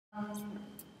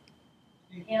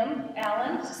him,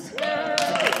 Alan.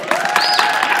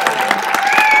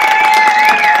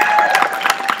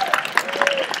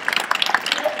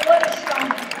 What a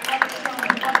showman, what a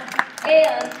showman.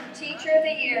 And Teacher of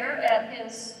the Year at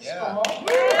his school.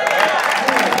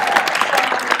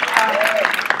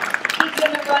 He's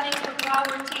in the running for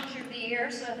Flower Teacher of the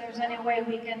Year, so if there's any way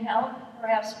we can help,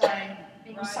 perhaps by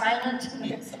being silent.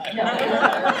 No.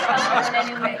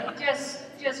 Anyway,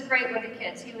 just great with the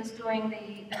kids. He was doing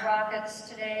the rockets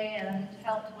today and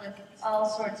helped with all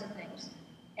sorts of things.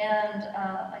 And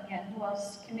again, who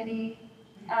else? Committee,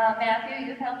 Matthew,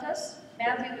 you've helped us?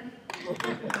 Matthew,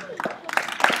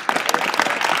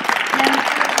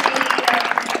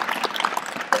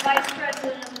 the Vice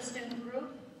President of the student group,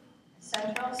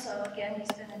 Central, so again,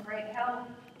 he's been a great help.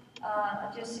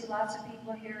 I just see lots of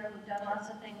people here who've done lots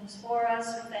of things for us.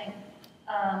 So thank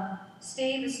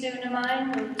Steve, a student of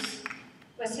mine, who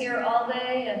was here all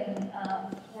day and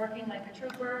working like a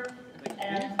trooper.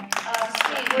 And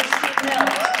Steve, where's Steve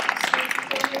Mills?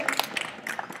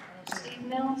 Steve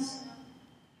Mills?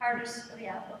 Hardest,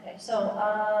 yeah, okay. So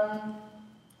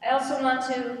I also want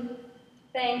to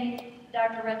thank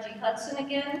Dr. Reggie Hudson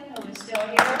again, who is still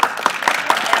here. And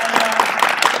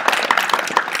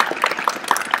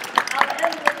I'll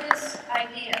end with this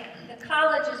idea. The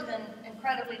college has been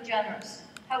incredibly generous.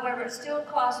 However, it still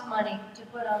costs money to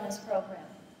put on this program.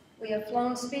 We have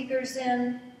flown speakers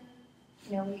in,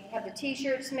 you know, we have the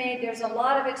t-shirts made. There's a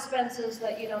lot of expenses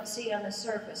that you don't see on the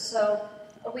surface. So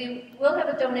we will have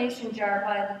a donation jar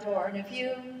by the door. And if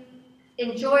you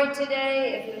enjoyed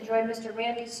today, if you enjoyed Mr.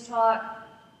 Randi's talk,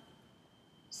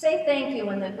 say thank you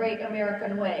in the great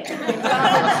American way.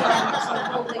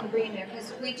 Some holding green there,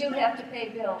 because we do have to pay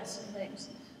bills and things.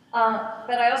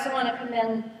 But I also want to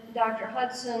commend Dr.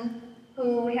 Hudson,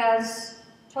 who has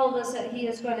told us that he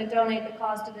is going to donate the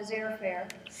cost of his airfare.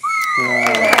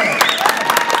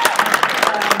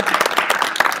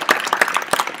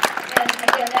 And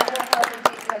again, that will help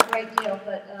a great deal,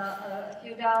 but a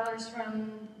few dollars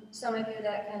from some of you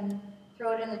that can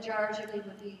throw it in the jars would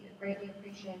be greatly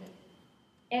appreciated.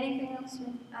 Anything else?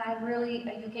 I really,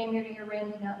 you came here to hear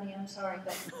Randy, not me, I'm sorry,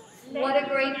 but what a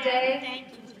great day. Thank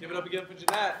you. Let's give it up again for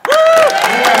Jeanette.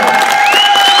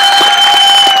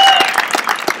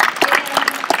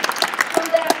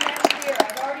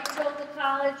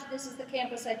 This is the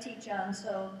campus I teach on,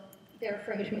 so they're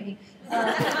afraid of me.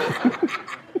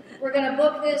 We're going to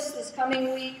book this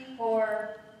coming week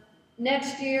for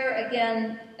next year.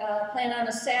 Again, plan on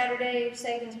a Saturday.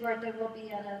 Sagan's birthday will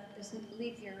be on this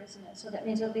leap year, isn't it? So that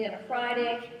means it'll be on a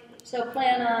Friday. So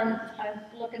plan on, I'm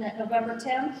looking at November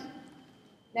 10th.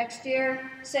 Next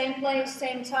year, same place,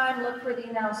 same time, look for the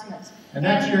announcements. And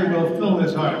next year we'll fill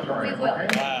this auditorium. We will.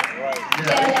 Okay? Right.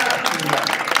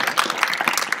 Yeah.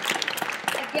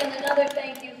 Again, another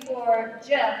thank you for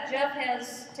Jeff. Jeff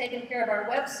has taken care of our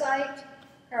website,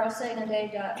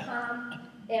 ChunxOfSaganDay.com,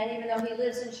 and even though he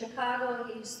lives in Chicago,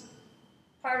 he's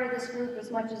part of this group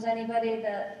as much as anybody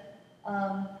that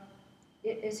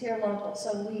is here local.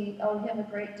 So we owe him a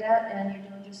great debt, and you're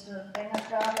doing just a bang-up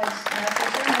job as master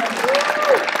chairman.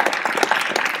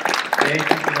 Thank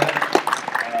you for that.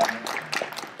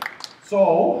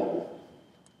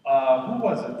 Who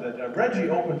was it that Reggie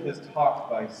opened his talk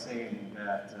by saying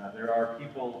that there are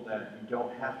people that you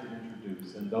don't have to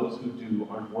introduce, and those who do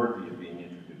aren't worthy of being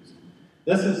introduced.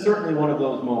 This is certainly one of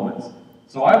those moments.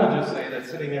 So I will just say that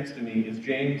sitting next to me is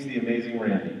James the Amazing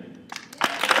Randi.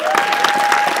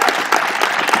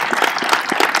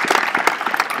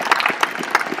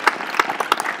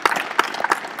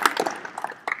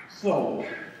 So,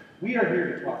 we are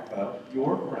here to talk about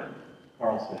your friend,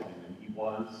 Carl Sagan, and he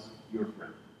was your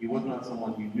friend. He was not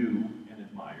someone you knew and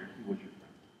admired, he was your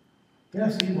friend.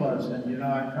 Yes, he was, and you know,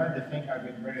 I'm trying to think, I've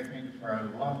been ready to think for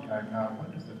a long time now.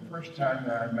 When is the first time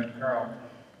that I met Carl?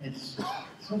 It's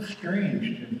so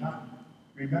strange to not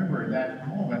remember that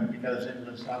moment, because it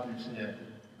was obviously a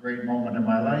great moment in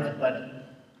my life, but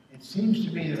it seems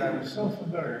to me that I was so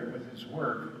familiar with his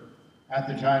work at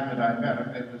the time that I met him.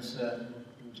 It was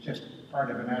just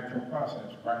part of a natural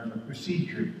process, part of a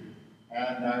procedure.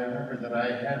 And I remember that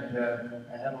I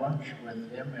had lunch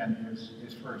with him and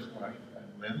his first wife,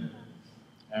 Lynn.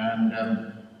 And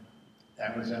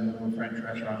that was in a little French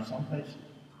restaurant someplace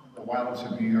in the wilds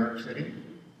of New York City.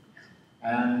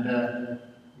 And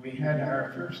we had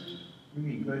our first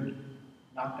really good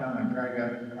knockdown and drag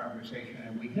out conversation,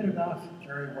 and we hit it off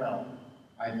very well,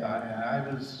 I thought. And I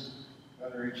was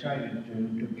rather excited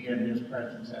to be in his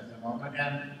presence at the moment,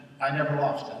 and I never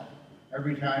lost that.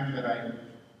 Every time that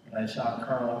I saw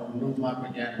Carl loom up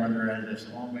again, whether at his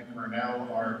home at Cornell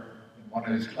or in one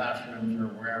of his classrooms or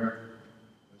wherever,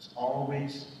 it was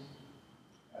always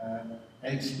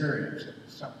an experience.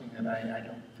 It's something that I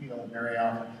don't feel very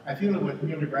often. I feel it with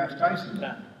Neil deGrasse Tyson.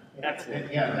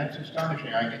 Yeah, that's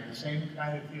astonishing. I get the same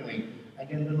kind of feeling. I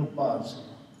get a little buzz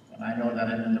when I know that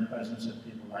I'm in the presence of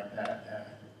people like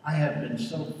that. I have been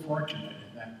so fortunate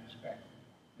in that respect.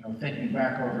 You know, thinking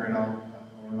back over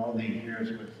all these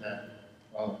years with,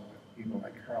 well, people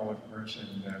like Carl, of course,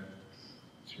 and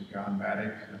Sir John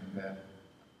Maddox, and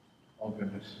oh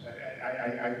goodness,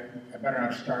 I better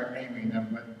not start naming them,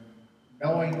 but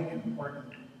knowing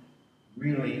important,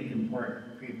 really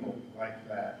important people like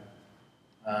that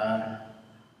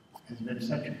has been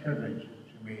such a privilege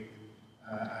to me.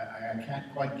 I can't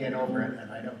quite get over it,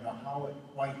 and I don't know how it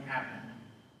quite happened.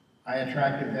 I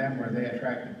attracted them, or they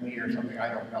attracted me, or something,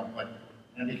 I don't know, but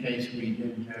in any case, we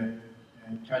did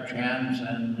touch hands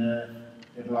and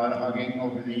did a lot of hugging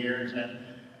over the years, and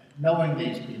knowing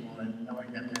these people and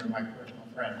knowing that they're my personal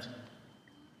friends,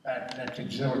 that's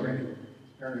exhilarating.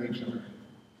 It's very exhilarating.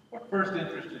 What first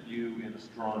interested you in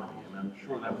astronomy? And I'm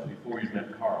sure that was before you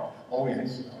met Carl. Oh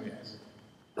yes, oh yes.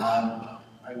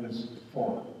 I was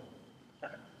 4.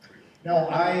 No,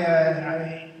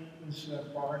 I was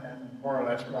born and more or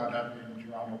less brought up in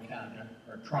Toronto, Canada,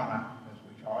 or Toronto, as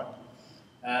we call it.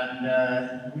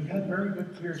 And we had very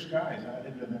good clear skies. I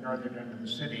lived in the northern end of the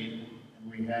city,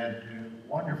 and we had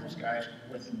wonderful skies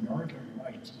with northern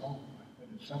lights. Oh my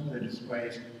goodness, some of the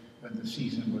displays when the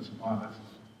season was upon us,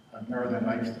 of northern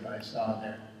lights that I saw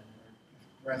there,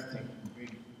 breathtaking,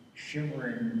 big,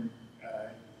 shimmering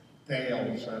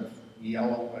veils of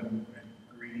yellow and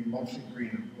green, mostly green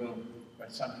and blue,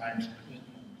 but sometimes pink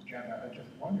and magenta, just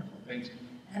wonderful things.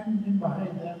 And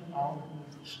behind them, all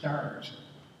the stars.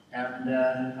 And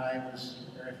I was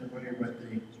very familiar with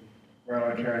the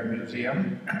Royal Ontario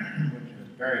Museum, which is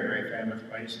a very, very famous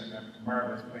place and a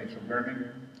marvelous place for learning.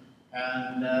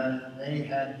 And they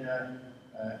had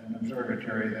an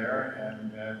observatory there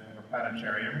and a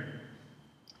planetarium.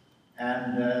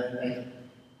 And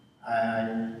I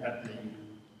met the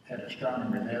head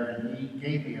astronomer there, and he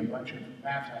gave me a bunch of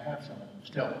maps. I have some of them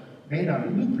still, made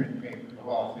on blueprint paper, of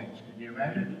all things. Can you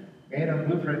imagine? Made on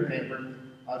blueprint paper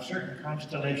of certain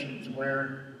constellations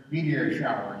where meteor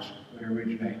showers would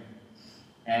originate.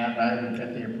 And I would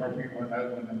get the appropriate one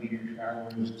out when the meteor shower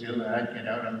was due, and I'd get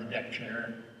out on the deck chair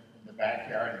in the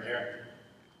backyard there.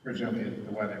 Presumably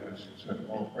the weather was sort of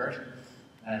old first,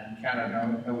 and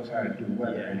Canada knows how to do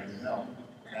weather, as you know.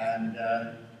 And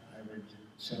I would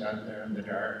sit out there in the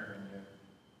dark and,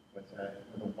 with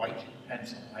a white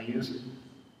pencil. I used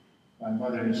my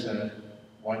mother's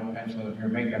white pencil in her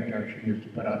makeup jar she used to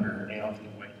put under her nails to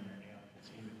whiten her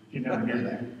nails. She never did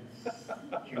that.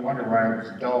 She wondered why I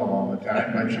was dull all the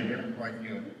time, but she never quite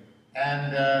knew it.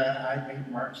 And I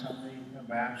made marks on the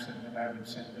maps, and then I would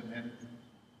send them in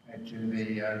to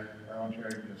the Royal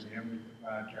Ontario Museum, the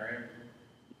planetarium.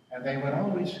 And they would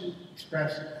always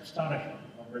express astonishment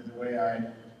over the way I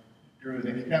drew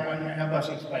the. Now, I must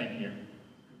explain to you,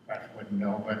 you perhaps wouldn't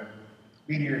know, but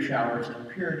meteor showers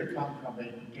appear to come from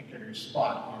a particular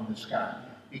spot in the sky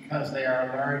because they are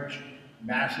large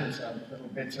masses of little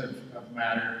bits of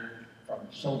matter from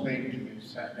so big to be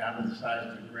set down to the size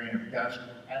of a grain of dust,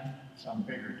 and some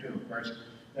bigger too, of course,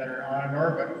 that are on an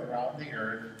orbit around the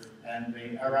Earth and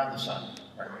around the Sun,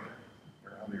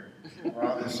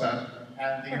 around the Sun,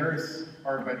 and the Earth's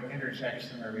orbit intersects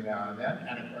them every now and then,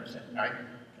 and of course at night,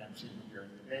 you can't see them during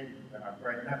the day, they're not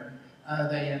bright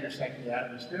enough, they intersect the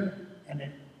atmosphere, and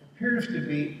it appears to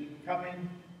be coming,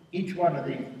 each one of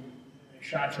the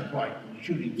shots of light, the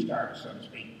shooting stars, so to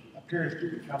speak, appears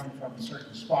to be coming from a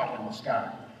certain spot in the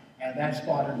sky. And that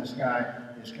spot in the sky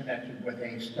is connected with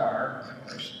a star, of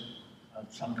course, of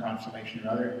some constellation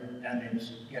or other, and it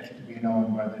gets to be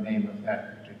known by the name of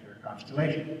that particular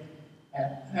constellation.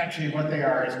 And actually what they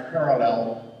are is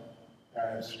parallel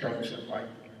strokes of light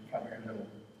coming, little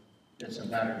bits of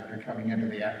matter that are coming into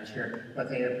the atmosphere, but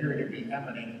they appear to be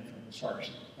emanating from the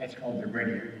source. That's called the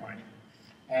radiant point.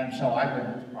 And so I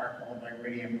would mark all my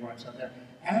radiant points on there.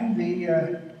 And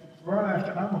the Royal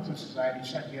Astronomical Society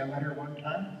sent me a letter one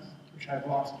time, which I've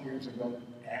lost years ago.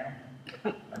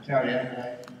 Damn. I tell you,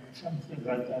 some things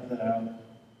like that I'll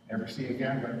never see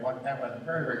again, but I was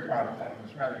very, very proud of that. It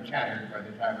was rather tattered by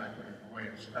the time I put it away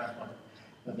as a scrapbook.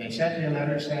 But they sent me a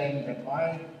letter saying that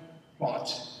my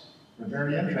plots were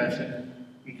very interesting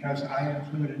because I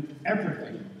included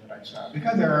everything that I saw.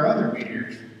 Because there are other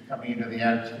meteors coming into the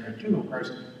atmosphere too, of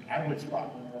course, I would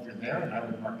spot one over there and I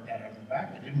would mark that on the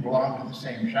back. It didn't belong to the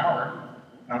same shower,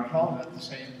 not at all, not the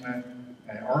same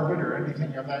orbit or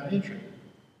anything of that nature.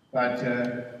 But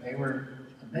they were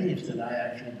amazed that I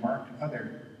actually marked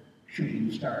other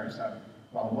shooting stars out.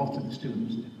 Well, most of the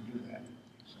students didn't do that.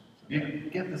 So You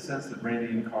get the sense that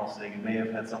Randy and Carl Sagan may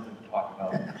have had something to talk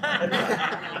about.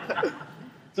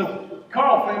 So,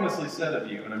 Carl famously said of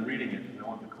you, and I'm reading it because I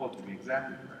want the quote to be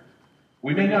exactly correct,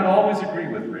 "We may not always agree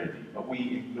with Randy, but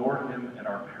we ignore him at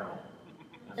our peril."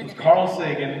 This was Carl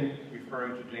Sagan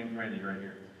referring to James Randi right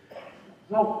here.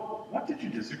 So, what did you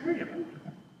disagree about?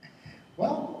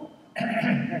 Well,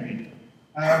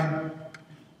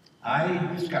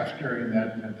 I discussed during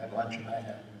that luncheon I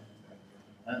had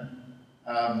with Lynn,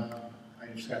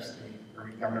 I discussed the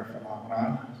early governor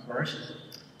phenomenon, of course,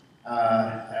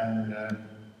 and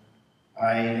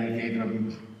I gave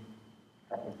him a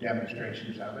couple of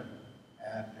demonstrations of it,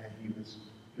 and he was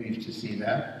pleased to see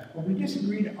that. But we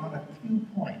disagreed on a few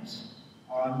points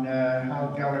on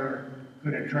how Geller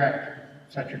could attract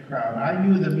such a crowd. I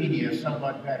knew the media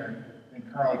somewhat better than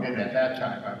Carl did at that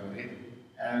time, I believe.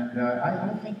 And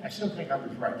I still think I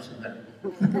was right, so then.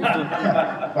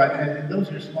 But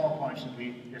those are small points that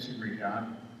we disagreed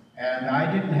on. And I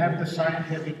didn't have the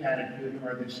scientific attitude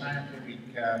or the scientific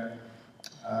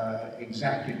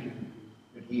exactitude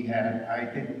that he had. I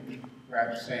didn't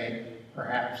perhaps say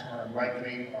perhaps or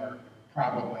likely or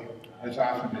probably as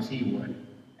often as he would.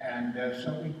 And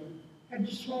so we had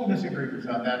small disagreements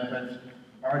on that, but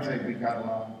largely we got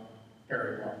along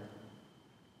very well.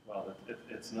 Well,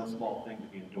 it's no small thing to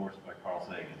be endorsed by Carl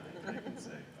Sagan, I can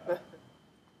say.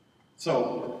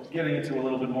 So, getting into a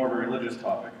little bit more of a religious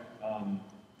topic,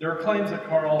 there are claims that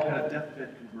Carl had a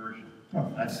deathbed conversion.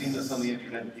 I've seen this on the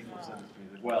internet, and people have said this to me,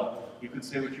 that, well, you can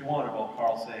say what you want about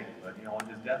Carl Sagan, but, you know, on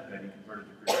his deathbed he converted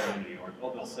to Christianity, or,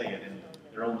 well, they'll say it in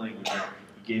their own language,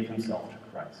 he gave himself to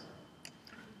Christ.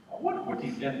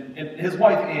 And his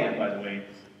wife, Anne, by the way,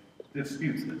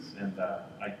 disputes this, and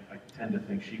I tend to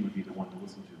think she would be the one to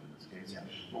listen to in this case. Yes.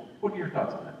 Well, what are your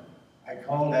thoughts on that? I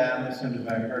called Anne as soon as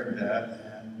I heard that,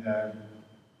 and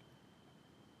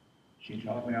she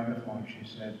told me on the phone, she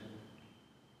said,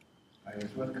 I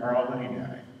was with Carl when he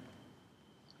died.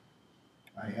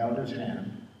 I held his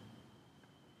hand.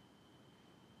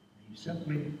 He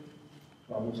simply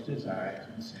closed his eyes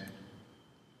and said,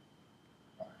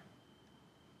 bye.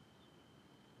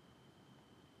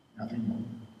 Nothing more.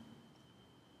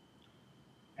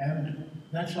 And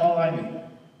that's all I need.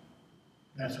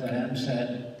 That's what Anne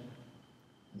said.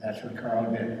 And that's what Carl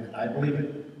did. And I believe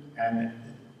it.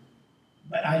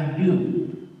 But I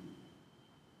knew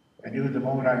the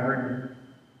moment I heard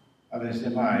of his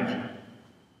demise,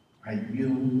 I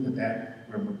knew that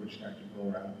rumor would start to go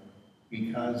around,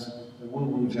 because the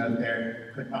woo-woos out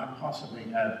there could not possibly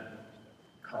have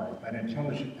Carl, an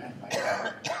intelligent man like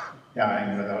that,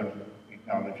 dying without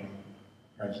acknowledging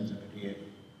the presence of a deity.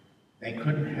 They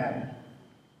couldn't have it.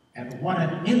 And what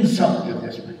an insult to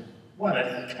this man. What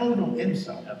a total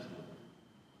insult. Absolutely.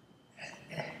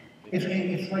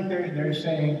 It's like they're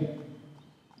saying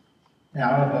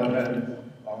now about a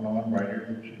well-known writer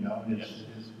that you know is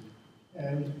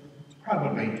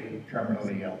probably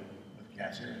terminally ill with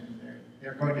cancer. And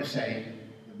they're going to say,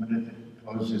 the minute that he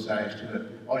closed his eyes to it,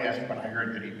 oh yes, but I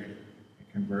heard that he made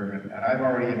a conversion. And I've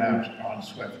already announced on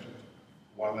Swift,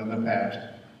 well in the past,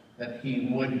 that he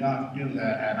would not do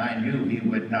that, and I knew he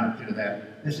would not do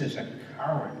that. This is a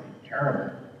cowardly,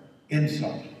 terrible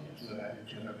insult to a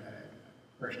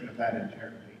person of that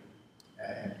integrity.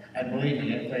 And believe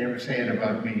me, if they ever say it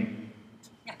about me,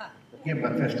 give him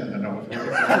a fist in the nose. For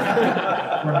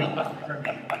me.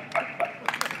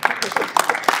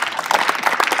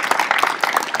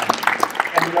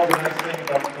 And you know, the nice thing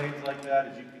about claims like that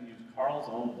is you can use Carl's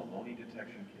own baloney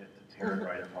detection kit to tear it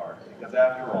right apart. Because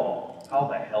after all, how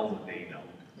the hell did they know?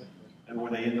 And were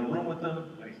they in the room with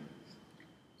them?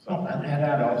 And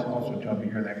Anne also told me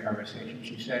during that conversation,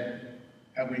 she said,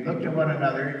 and we looked at one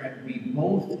another and we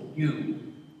both knew,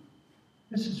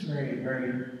 this is very,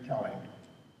 very telling,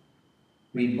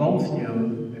 we both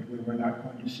knew that we were not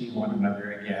going to see one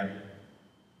another again,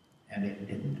 and it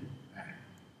didn't matter.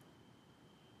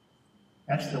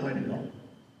 That's the way to go.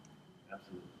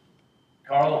 Absolutely.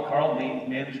 Carl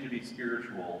managed to be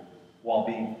spiritual while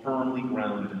being firmly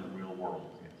grounded in the real world,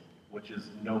 which is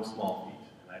no small feat.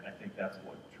 And I think that's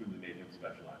what truly made him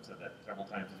special. I've said that several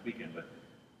times this weekend, but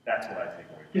that's what I take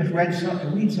away. Just read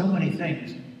so many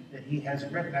things that he has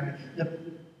written. I mean,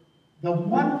 the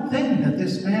one thing that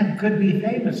this man could be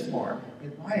famous for,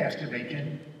 in my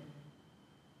estimation,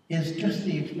 is just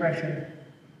the expression,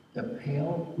 the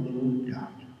pale blue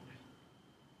dot.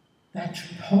 That's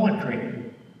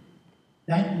poetry.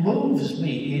 That moves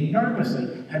me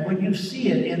enormously. And when you see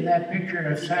it in that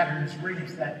picture of Saturn's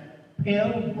rings, that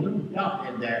pale blue dot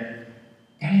in there,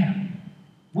 damn,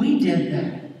 we did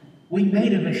that. We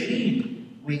made a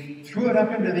machine. We threw it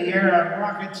up into the air on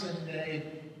rockets, and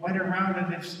went around,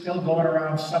 and it's still going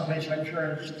around someplace, I'm sure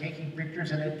it's taking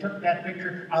pictures, and it took that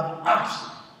picture of us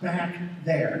back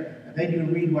there. And then you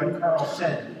read what Carl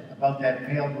said about that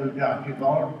pale blue dot. You've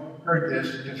all heard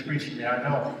this just recently, I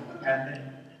know. And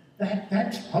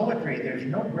that's poetry. There's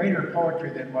no greater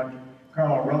poetry than what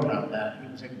Carl wrote on that.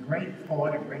 He was a great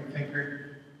poet, a great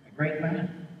thinker, a great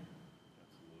man.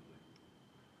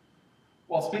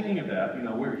 Well, speaking of that, you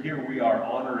know, we are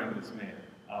honoring this man.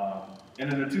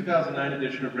 And in a 2009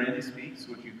 edition of Randi Speaks,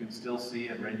 which you can still see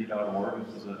at randy.org,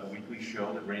 this is a weekly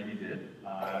show that Randi did.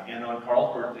 And on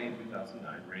Carl's birthday in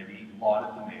 2009, Randi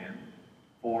lauded the man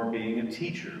for being a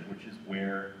teacher, which is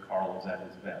where Carl is at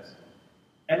his best.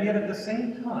 And yet at the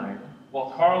same time,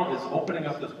 while Carl is opening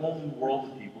up this whole new world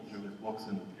to people through his books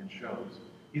and shows,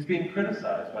 he's being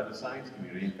criticized by the science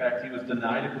community. In fact, he was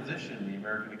denied a position in the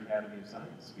American Academy of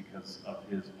Science because of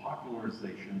his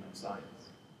popularization of science.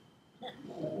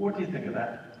 What do you think of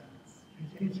that?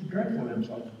 It's a dreadful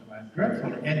insult to the man,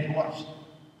 dreadful, and to us.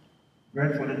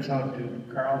 Dreadful insult to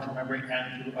Carl's memory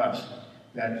and to us.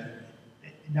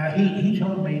 Now, he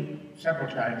told me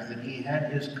several times that he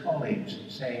had his colleagues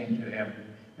saying to him,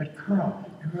 "But Carl,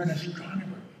 you're an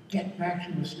astronomer. Get back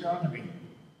to astronomy."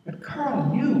 But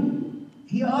Carl knew,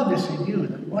 he obviously knew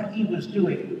that what he was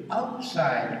doing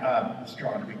outside of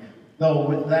astronomy, though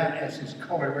with that as his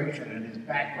coloration and his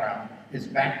background, his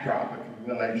backdrop, if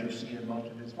you will, as you see in most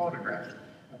of his photographs,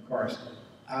 of course,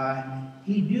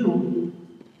 he knew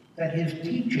that his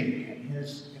teaching and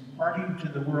his imparting to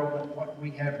the world what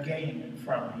we have gained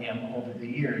from him over the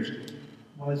years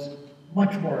was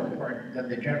much more important than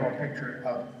the general picture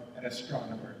of an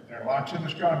astronomer. There are lots of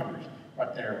astronomers,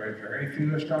 but there were very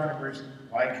few astronomers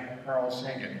like Carl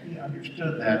Sagan. He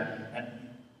understood that, and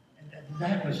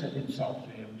that was an insult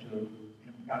to him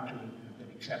not to have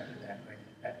been accepted that way.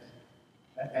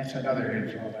 That's another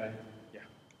insult.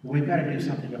 We've got to do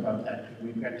something about that.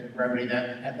 We've got to remedy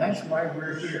that, and that's why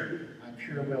we're here. I'm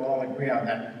sure we'll all agree on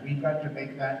that. We've got to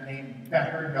make that name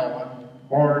better known,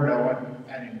 more known,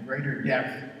 and in greater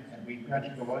depth, and we've got to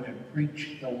go out and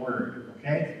preach the word,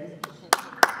 okay?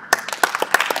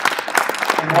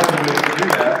 And one of the ways to do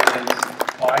that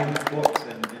is buy his books,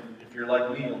 and if you're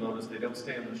like me, you'll notice they don't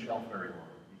stay on the shelf very long,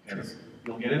 because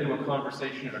you'll get into a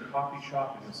conversation at a coffee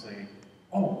shop, and you'll say,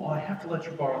 "Oh, well, I have to let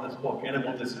you borrow this book," and it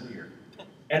will disappear.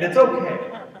 And it's okay.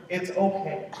 It's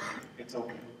okay. It's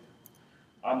okay.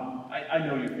 I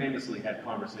know you famously had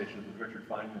conversations with Richard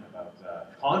Feynman about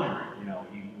conjuring. You know,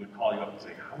 he would call you up and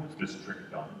say, "How was this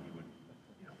trick done?" And you would,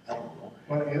 help him.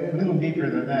 Well, a little deeper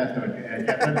than that, though.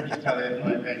 Let me just tell you,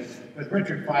 with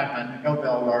Richard Feynman,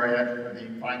 Nobel laureate for the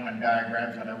Feynman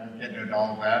diagrams, and I won't get into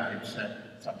all that. It's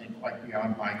something quite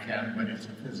beyond my ken, but it's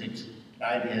a physics, an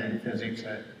idea in physics,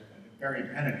 a very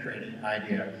penetrating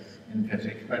idea in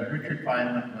physics. But Richard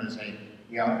Feynman was he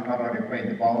not only played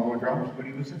the bongo drums, but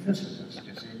he was a physicist,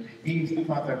 you see. He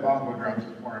thought that bongo drums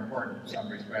was more important in some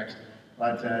respects,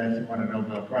 but he won a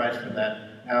Nobel Prize for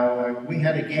that. Now, we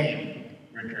had a game,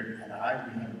 Richard and I,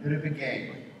 we had a bit of a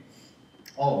game.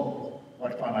 Oh,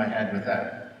 what fun I had with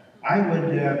that. I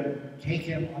would take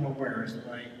him unawares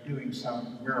by doing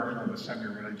some miracle of a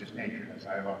semi-religious nature, as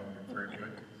I've often referred to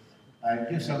it. I'd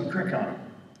do some trick on him,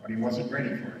 but he wasn't ready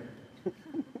for it.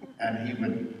 And he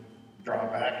would draw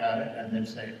back at it and then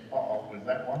say, "Uh-oh, was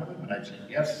that one of them?" And I'd say,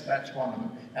 "Yes, that's one of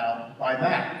them." Now, by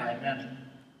that, I meant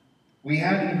we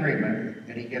had an agreement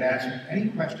that he could ask me any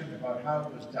question about how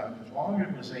it was done, as long as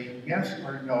it was a yes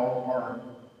or no or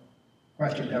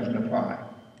question doesn't apply.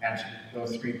 Answer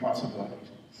those three possibilities.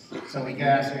 So he could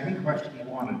ask any question he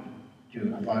wanted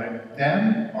to about it,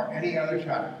 then or any other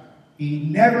time. He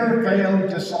never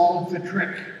failed to solve the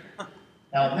trick.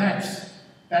 Now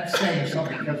that's saying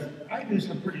something, because I do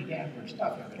some pretty damn good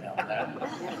stuff every now and then.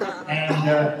 And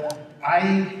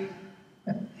I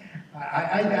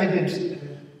did.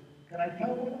 Can I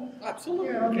tell one? Absolutely.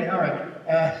 Yeah, okay, all right.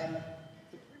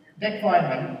 Dick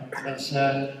Feynman was,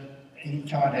 he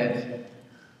taught at,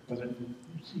 was it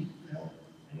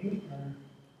UCLA or?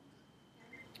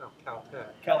 Oh, Caltech.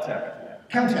 Caltech.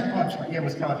 Caltech, oh, I'm sorry, yeah, it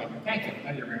was Caltech. Thank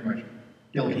you very much.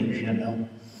 Guilty, you know.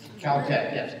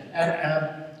 Caltech, yes.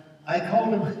 And I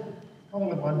called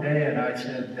him one day, and I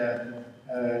said,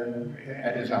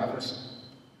 at his office,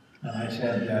 and I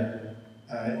said,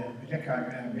 Dick,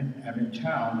 I'm in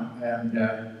town, and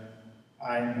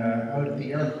I'm out at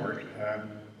the airport.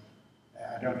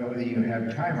 I don't know whether you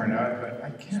have time or not, but I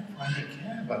can't find a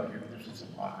cab out here. This is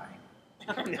a lie.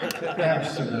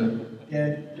 Absolute,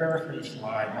 dead, bare-faced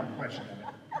lie, no question of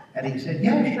it. And he said,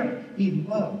 yeah, sure. He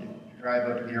loved to drive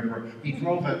out to the airport. He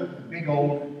drove a big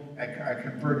old, a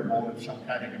convertible of some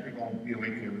kind, of a big old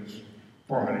Buick. It was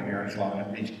 400 yards long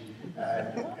at least.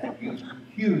 and used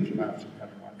huge amounts of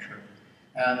butter, I'm sure.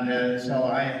 And so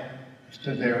I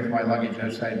stood there with my luggage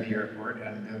outside the airport,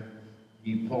 and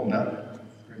he pulled up,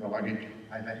 threw the luggage.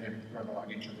 I let him throw the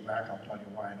luggage in the back. I'll tell you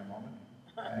why in a moment.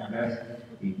 And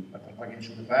he put the luggage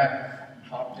in the back,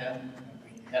 hopped in, and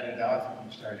we headed off,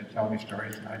 and he started to tell me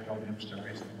stories, and I told him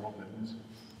stories of the whole business.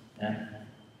 Yeah.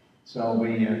 So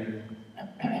we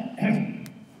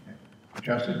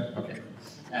adjusted, okay.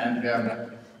 And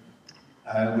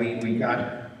we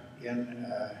got in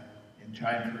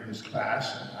time for his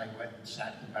class, and I went and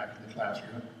sat in the back of the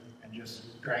classroom and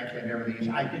just drank in everything.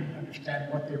 I didn't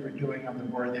understand what they were doing on the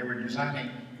board. They were designing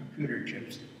computer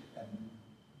chips and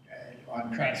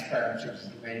on transparencies,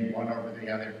 laying one over the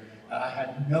other. I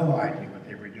had no idea what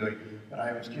they were doing, but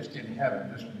I was just in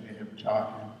heaven listening to him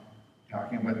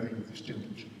talking with the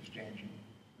students, exchanging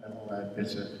little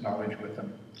bits of knowledge with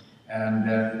them. And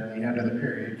the end of the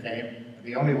period came.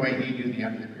 The only way he knew the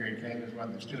end of the period came was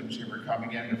when the students who were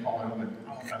coming in to follow him and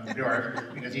on the doors,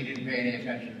 because he didn't pay any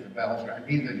attention to the bells, right?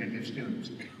 Neither did his students.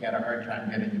 He had a hard time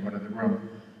getting them out of the room.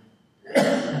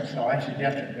 So I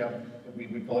suggested that we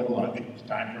would go to lunch. It was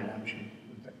time for lunch. It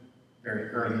was a very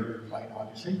early flight,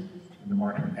 obviously, in the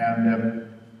morning. And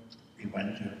we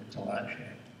went to lunch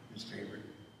at his favorite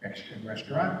Mexican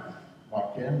restaurant.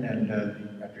 Walked in, and the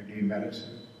Dr. D met us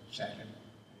and sat at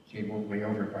a table way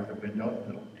over by the window, a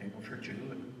little table for two,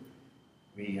 and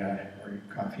we ordered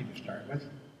coffee to start with.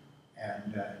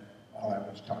 And while I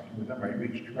was talking with him, I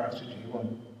reached across the table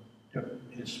and took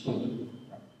his spoon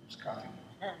from his coffee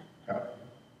cup.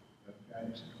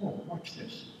 And I said, "Oh, watch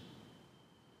this."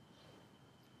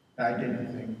 I did the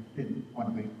thing, did one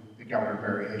of the Geller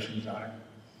variations on it,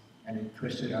 and it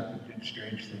twisted up and did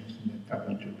strange things, and it fell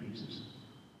into pieces.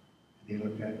 And he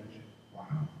looked at it and said,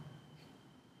 "Wow.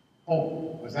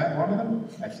 Oh, was that one of them?"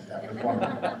 I said, "That was one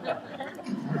of them."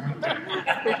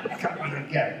 Cut me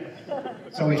again.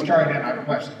 So we started in our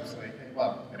questions.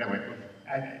 Well, anyway,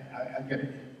 I'm going to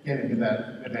get into that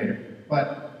a bit later.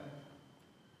 But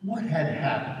what had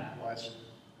happened was,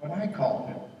 when I called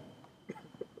him,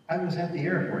 I was at the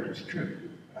airport, it's true,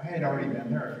 but I had already been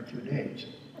there for 2 days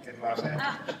in Los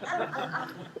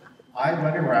Angeles. I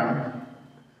went around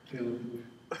to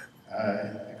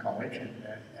the college and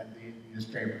his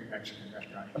favorite Mexican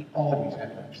restaurant. He always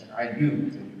had lunch there. I knew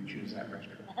that he would choose that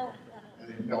restaurant. I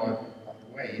didn't know it off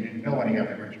the way. He didn't know any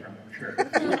other restaurant, I'm sure.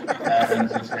 It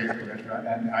was his favorite restaurant.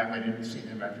 And I went in to see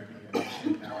him after he had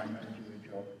said, "Now I'm going to do a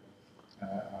joke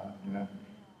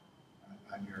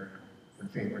on your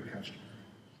favorite customer."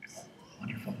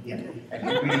 Wonderful, yeah. And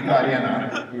he really got in on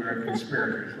it. We were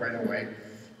conspirators right away.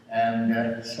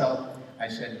 And so I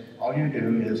said, "All you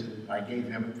do is," I gave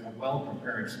him a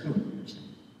well-prepared spoon.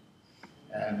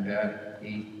 And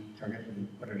he took it and he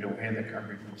put it away in the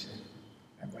cupboard and he said,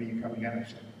 "And when are you coming in?" I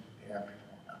said, "The day after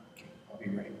tomorrow." "Okay, I'll be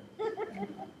ready."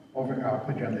 I'll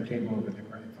put you on the table over there,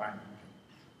 right? Fine.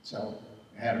 So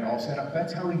I had it all set up.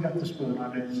 That's how he got the spoon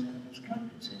on his cup, you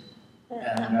see.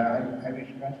 And I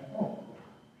reached back and said, "Oh."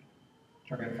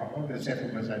 Took it from him as if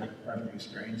it was a perfectly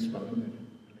strange spoon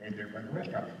that laid there by the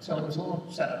restaurant. So it was all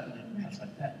set up in advance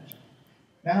like that.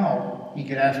 Now he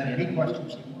could ask me any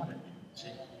questions he wanted to.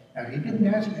 See? Now he didn't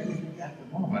ask me anything at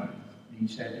the moment. He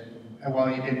said, well,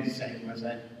 he didn't say, "Was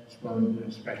that spoon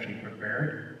especially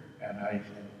prepared?" And I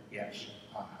said, "Yes."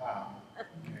 "Aha.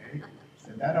 Okay."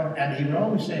 So and he would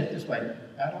always say it this way: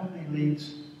 "That only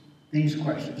leaves these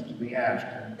questions to be asked,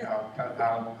 and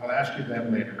I'll ask you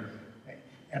them later."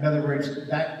 In other words,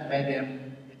 that led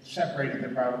him, it separated the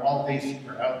problem. All these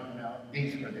were out now,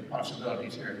 these were the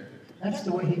possibilities here. That's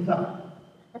the way he thought.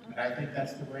 And I think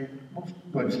that's the way most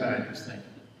good scientists think.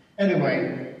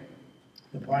 Anyway,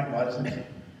 the point was that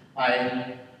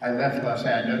I left Los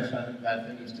Angeles, and that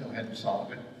thing he still hadn't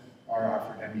solved it or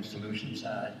offered any solutions.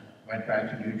 I went back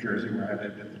to New Jersey, where I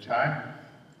lived at the time.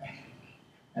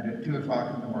 And at 2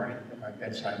 o'clock in the morning, my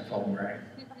bedside phone rang.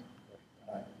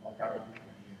 I woke up,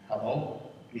 "Hello?"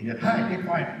 He said, "Hi, Dick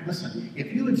Feynman. Listen,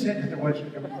 if you had said that there was,"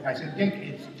 I said, "Dick,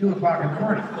 it's 2 o'clock in the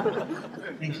morning."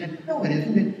 And he said, "No, it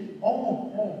isn't.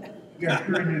 Oh,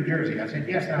 you're in New Jersey." I said,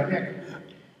 "Yes, now, Dick,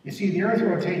 you see, the Earth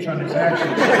rotates on its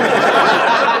axis.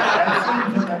 As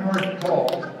seen from the North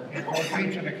Pole, it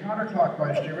rotates in a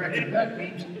counterclockwise direction. That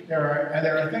means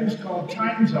there are things called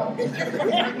time zones."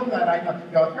 I know that. I know.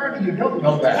 No, apparently you don't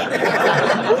know that.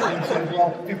 And he said,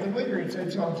 "Well, if the winter had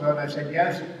said so and so," and I said,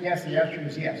 yes, the answer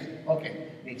is yes. "Okay."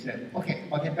 And he said, "Okay,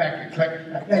 I'll get back to you." Click.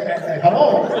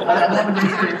 Hello. I want to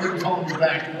make sure he wouldn't hold me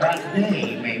back that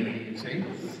day, maybe, you see.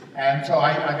 And so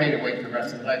I made him wait the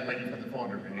rest of the night waiting for the phone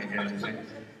to ring again, you see.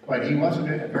 But he wasn't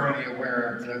very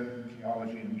aware of the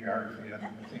geology and geography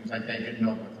and things like that. He didn't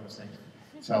know about those things.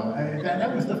 So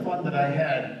that was the fun that I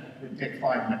had with Dick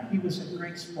Feynman. He was a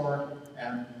great sport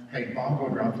and played bongo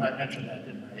drums. I mentioned that,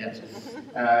 didn't I? Yes.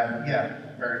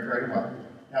 Yeah, very, very well.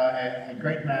 A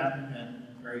great man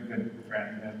and very good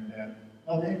friend. And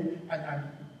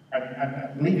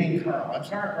I'm leaving Carl. I'm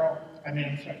sorry, Carl. I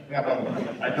mean, yeah,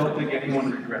 well, I don't think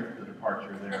anyone regrets the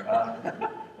departure there.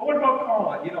 But what about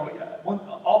Carl? You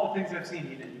know, all the things I've seen,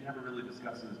 he never really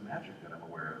discusses magic that I'm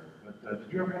aware of. But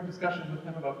did you ever have discussions with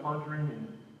him about conjuring?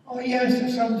 Oh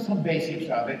yes, some basics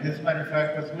of it. As a matter of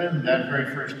fact, with Lynn, that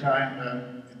very first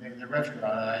time in the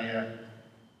restaurant,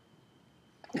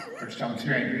 for some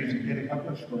strange reason, did a couple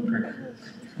of spoon tricks.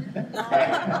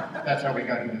 That's how we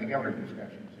got into the Geller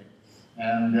discussion. See?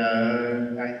 And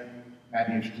I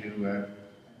managed to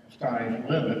astonish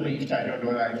Lynn, at least. I don't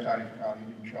know that I astonished Carl. He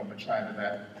didn't show much sign of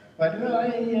that. But well,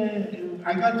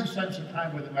 I got to spend some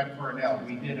time with him at Cornell.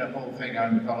 We did a whole thing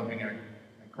on developing a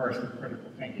course for critical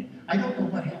thinking. I don't know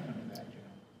what happened to that, you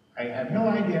know. I have no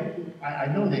idea. I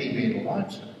know that he made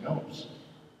lots of notes,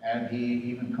 and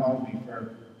he even called me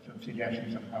for some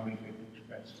suggestions on how we could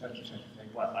express such and such a thing.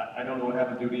 Well, I don't know what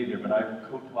happened to it either, but I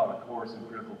co-taught a course in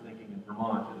critical thinking in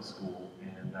Vermont at a school,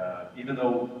 and even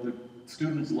though the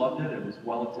students loved it, it was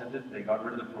well attended, they got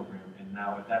rid of the program, and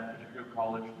now at that particular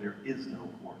college, there is no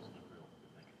course in critical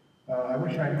thinking. I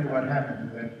wish I knew what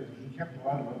happened to that, because he kept a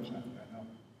lot of notes on it, I know.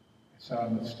 I saw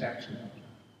him with stacks of notes.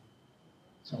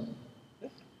 So,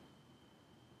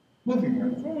 moving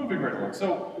right along.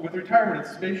 So, with retirement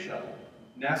of the space shuttle,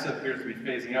 NASA appears to be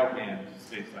phasing out manned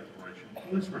space exploration,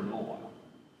 at least for a little while.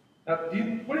 Now,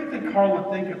 what do you think Carl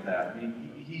would think of that? I mean,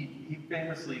 he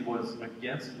famously was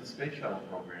against the space shuttle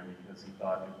program because he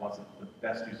thought it wasn't the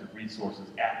best use of resources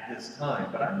at this time.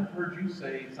 But I've heard you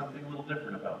say something a little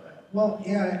different about that. Well,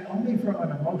 yeah, only from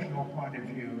an emotional point of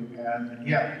view, and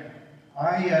yeah,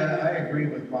 I agree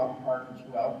with Bob Park as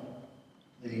well,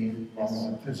 the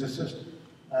physicist,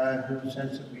 who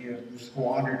says that we have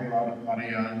squandered a lot of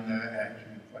money on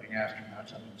actually putting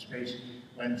astronauts up in space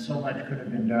when so much could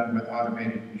have been done with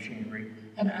automated machinery.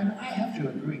 And I have to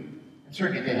agree. And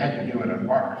certainly they had to do it on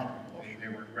Mars. They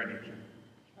weren't ready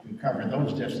to cover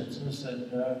those distances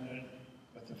and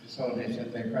with the facilities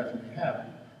that they presently have.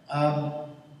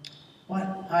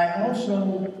 But I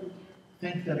also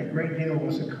think that a great deal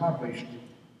was accomplished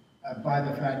by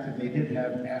the fact that they did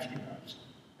have astronauts,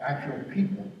 actual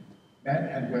people, men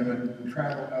and women who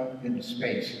traveled out into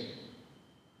space,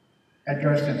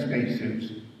 dressed in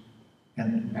spacesuits,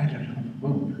 and landed on the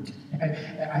moon. I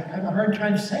have a hard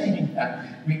time saying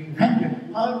that. We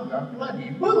landed on the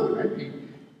bloody moon. I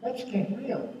mean, let's get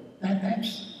real.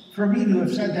 That's, for me to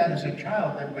have said that as a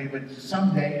child, that we would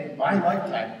someday, in my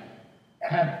lifetime,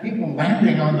 have people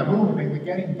landing on the moon. I mean,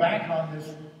 getting back on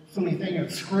this silly thing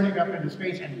of squirting up into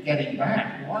space and getting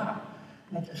back. Wow.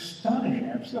 That's astonishing.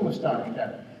 I'm still astonished at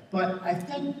it. But I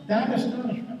think that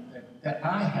astonishment that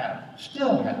I have,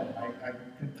 still have, I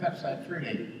confess that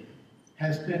freely,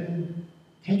 has been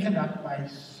taken up by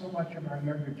so much of our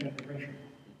younger generation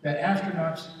that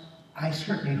astronauts, I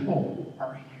certainly hope,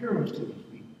 are heroes to these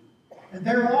people. And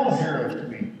they're all heroes to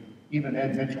me, even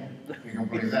Ed Mitchell, if you don't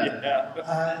believe that.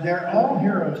 Yeah. They're all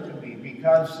heroes to me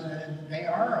because they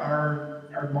are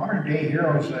our modern day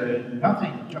heroes.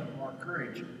 Nothing took more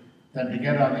courage than to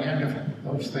get on the end of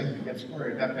those things and get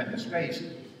squirted up into space.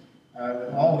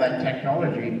 With all that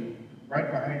technology right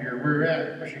behind your rear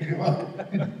end, pushing you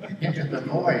up into the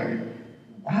void.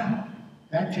 Wow,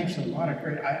 that takes a lot of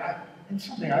courage. It's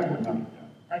something I would not have done.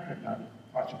 I could not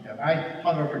possibly have. I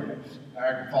hung over to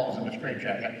Niagara Falls in a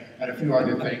straitjacket and a few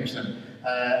other things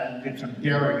and did some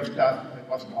daring stuff. It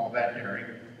wasn't all that daring.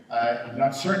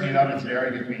 Certainly not as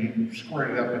daring as being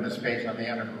squirted up into space on the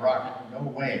end of a rocket. No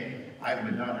way. I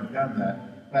would not have done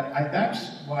that. But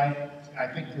that's why I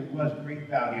think there was great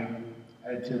value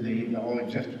to the whole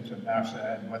existence of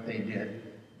NASA and what they did,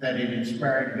 that it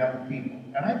inspired young people.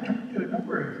 And I've talked to a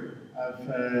number of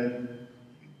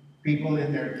people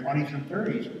in their 20s and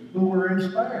 30s who were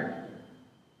inspired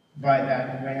by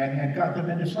that and got them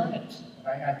into science.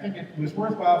 I think it was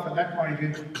worthwhile from that point of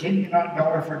view, maybe not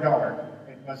dollar for dollar.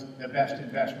 It wasn't the best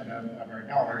investment of our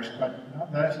dollars, but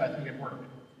nonetheless, I think it worked.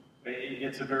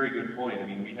 It's a very good point. I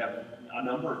mean, we have a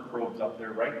number of probes up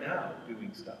there right now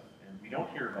doing stuff, and we don't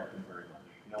hear about them very much.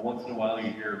 You know, once in a while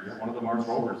you hear one of the Mars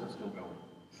rovers is still going.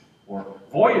 Or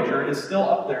Voyager is still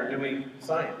up there doing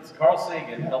science. Carl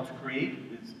Sagan helped create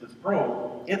this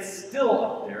probe. It's still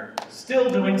up there, still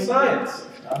doing science.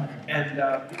 And,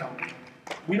 you know,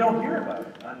 we don't hear about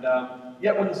it. And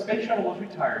yet when the space shuttle was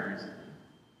retired recently,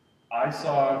 I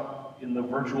saw in the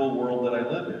virtual world that I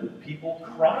live in, people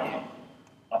crying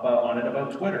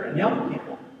about Twitter, and young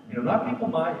people, you know, not people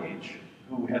my age,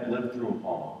 who had lived through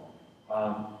Apollo.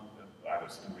 I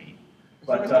was 3.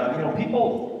 But,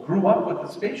 people grew up with the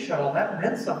space shuttle. That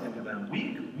meant something to them.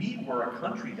 We were a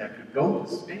country that could go to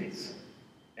space,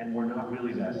 and we're not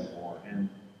really that anymore. And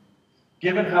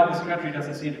given how this country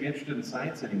doesn't seem to be interested in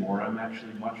science anymore, I'm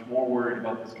actually much more worried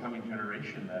about this coming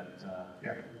generation that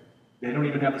they don't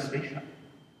even have the space shuttle.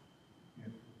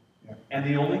 And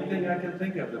the only thing I can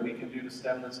think of that we can do to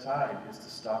stem this tide is to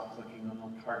stop clicking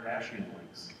on the Kardashian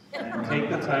links and take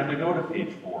the time to go to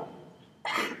page 4.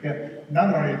 Yeah,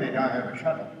 not only do they not have a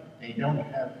shuttle, they don't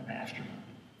have an astronaut.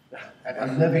 A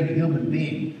living human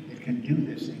being that can do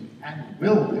this thing and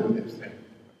will do this thing.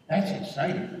 That's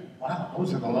exciting. Wow,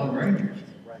 those are the Lone Rangers.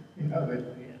 Right.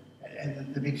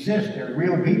 That exist. They're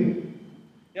real people.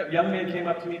 Yeah, a young man came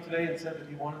up to me today and said that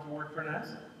he wanted to work for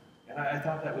NASA. And I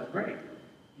thought that was great.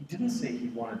 He didn't say he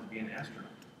wanted to be an astronaut.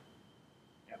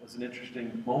 That was an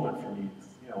interesting moment for me.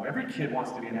 Every kid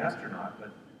wants to be an astronaut,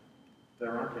 but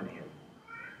there aren't any anymore.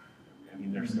 I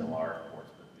mean, there still are, of course,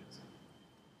 but it's...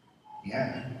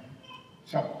 Yeah.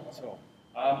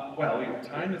 Well,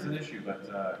 time is an issue, but,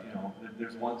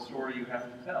 there's one story you have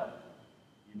to tell.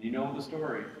 And you know the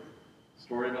story. The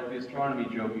story about the astronomy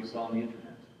joke you saw on the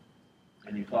internet.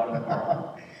 And you thought of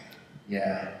Carl.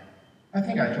 Yeah. I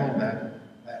think I told that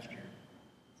last year.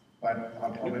 But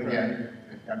I'll tell it again.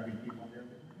 There's got to be people here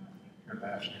that were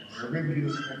last year. They're review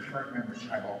and short memories,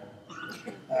 I hope.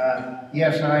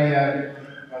 Yes,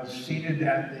 I was seated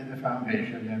in the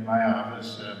foundation in my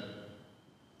office.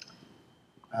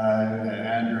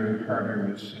 Andrew Carter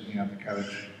was sitting on the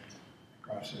couch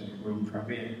across the room from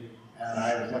me, and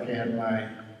I was looking at my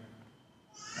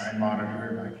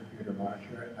monitor, my computer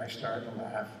monitor, and I started to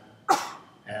laugh.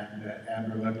 And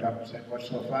Andrew looked up and said, "What's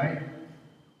so funny?"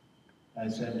 I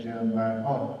said to him,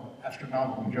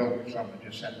 astronomical joke, someone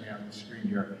just sent me on the screen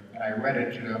here. And I read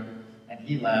it to him, and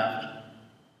he laughed.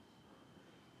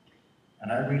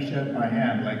 And I reached out my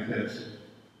hand like this.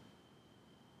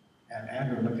 And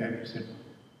Andrew looked at me and said,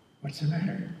 "What's the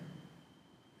matter?"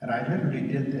 And I literally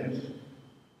did this.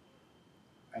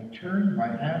 I turned my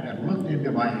hand and looked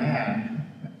into my hand,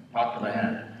 talked to my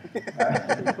hand,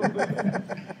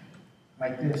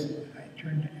 like this. I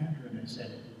turned to Andrew and I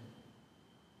said,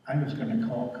 I was going to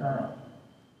call Carl.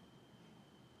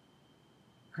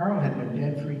 Carl had been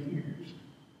dead for years.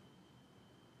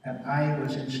 And I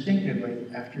was instinctively,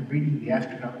 after reading the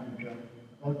astronomical joke,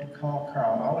 about to call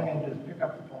Carl. All I had to do was pick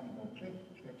up the phone and go click,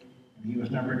 click, and he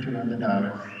was number 2 on the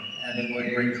dialer, and it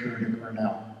would ring through to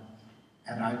Cornell.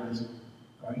 And I was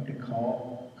going to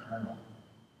call Carl.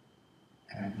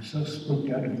 And I was so spooked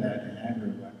out of that, and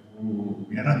Andrew went, ooh,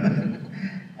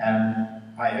 And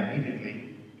I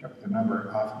immediately took the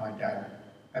number off my dialer.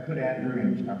 I put Andrew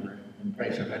Ian's number in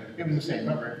place of it. It was the same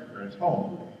number for his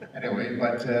home. Anyway,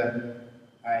 but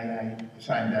I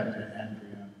assigned that to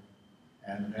Andrea,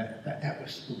 and that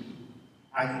was spooky.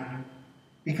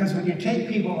 Because when you take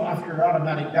people off your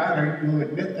automatic dialer, you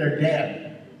admit they're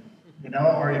dead,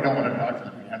 or you don't want to talk to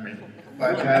them again.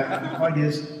 But the point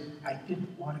is, I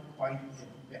didn't want to quite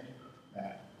admit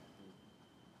that.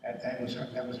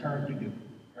 That was hard to do.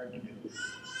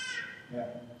 Yeah,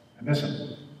 I miss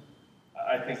him.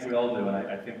 I think we all do, and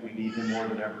I think we need him more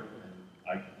than ever. And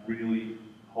I really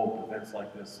hope events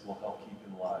like this will help keep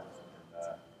him alive.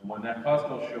 And when that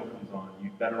Cosmos show comes on, you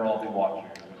better all be watching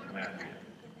it with Matthew.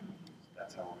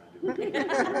 That's how we're going to do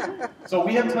it. So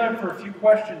we have time for a few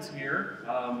questions here.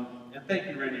 And thank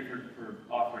you, Randy, for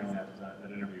offering that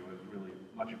interview. It was really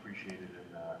much appreciated,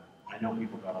 and I know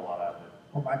people got a lot out of it.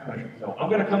 Oh, my pleasure. So I'm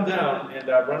going to come down and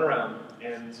run around,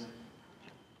 and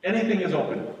anything is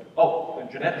open. Oh, and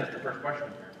Jeanette has the first question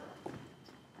here.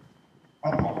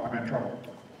 Oh, I'm in trouble.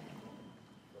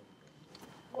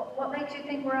 What makes you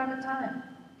think we're out of time?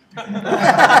 Good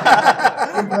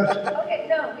question. Okay,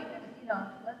 no, we could,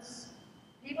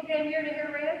 people came here to hear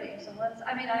Randy, so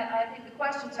I think the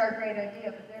questions are a great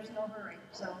idea, but there's no hurry.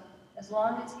 So as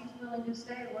long as he's willing to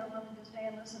stay, we're willing to stay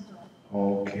and listen to him.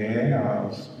 Okay,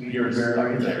 I'll speak You're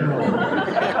very stuck slowly.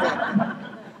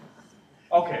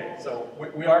 Okay, so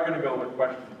we are going to go with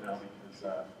questions now because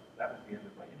that was the end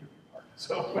of my interview part.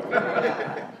 So I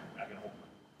can hold on.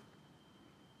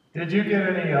 Did you get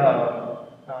any,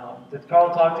 did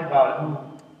Carl talk to you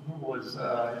about who was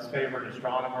his favorite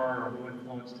astronomer or who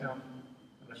influenced him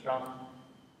in astronomy?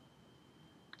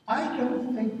 I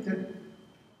don't think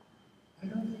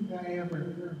I ever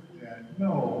heard that.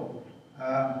 No.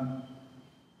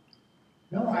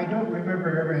 No, I don't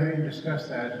remember ever having discussed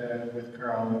that with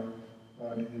Carl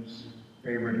about his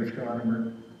favorite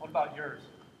astronomer. What about yours?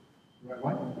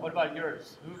 What? What about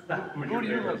yours? Who do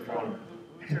you look for?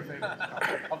 Who's your favorite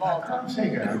scholar of all Carl time?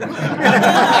 Sagan.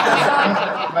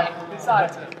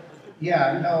 Besides him.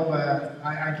 Yeah, no,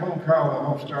 I told Carl the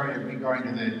whole story of me going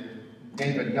to the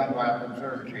David Dunlap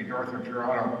Observatory north of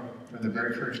Toronto for the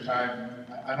very first time.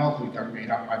 I know who took me,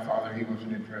 not my father, he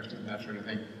wasn't interested in that sort of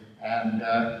thing. And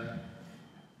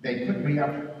they put me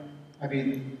up, I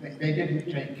mean, they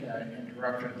didn't take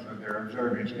interruptions of their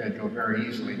observing schedule very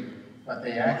easily, but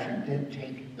they actually did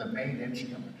take the main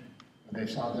instrument. When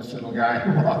they saw this little guy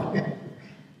walk in,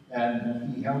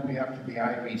 and he held me up to the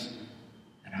eyepiece,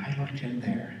 and I looked in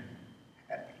there.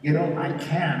 You know, I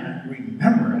can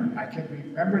remember it. I can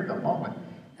remember the moment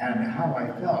and how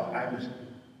I felt. I was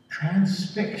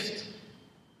transfixed.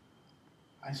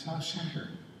 I saw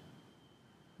Saturn.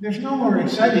 There's no more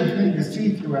exciting thing to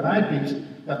see through an eyepiece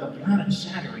than the planet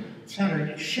Saturn.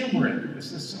 Saturn shimmering. It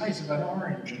was the size of an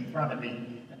orange in front of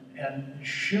me, and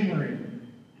shimmering,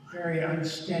 very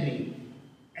unsteady.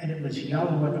 And it was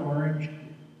yellow and orange.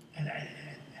 And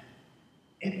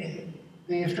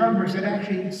the astronomers had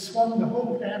actually swung the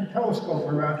whole damn telescope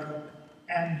around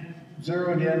and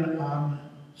zeroed in on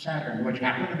Saturn, which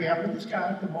happened to be up in the sky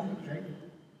at the moment.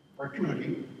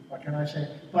 Fortuity, what can I say?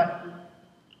 But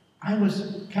I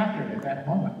was captured at that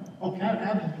moment. Oh,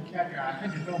 absolutely captured. I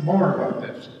had to know more about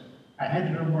this. I had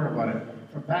to know more about it.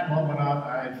 From that moment on,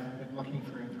 I've been looking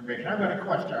for information. I've got a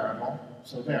Questar at home,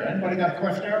 so there. Anybody got a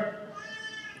Questar?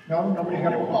 No? Nobody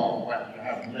got a Well, you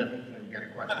haven't lived until you get a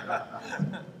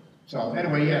Questar. So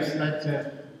anyway, yes, that,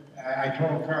 I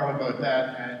told Carl about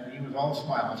that, and he was all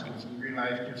smiles because he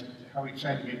realized just how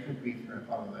exciting it could be for a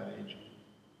fellow that age.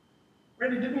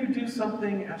 Randy, didn't you do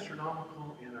something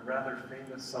astronomical in a rather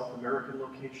famous South American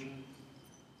location?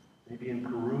 Maybe in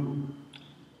Peru?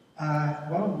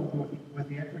 Well, with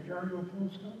the equatorial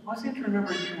telescope? I seem to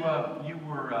remember you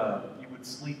would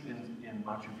sleep in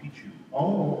Machu Picchu.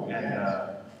 Oh, and,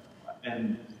 yes.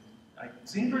 And I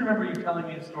seem to remember you telling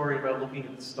me a story about looking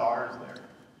at the stars there,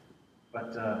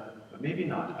 but maybe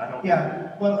not. I don't.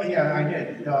 Yeah, well, yeah, I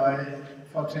did.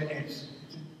 Folks, it's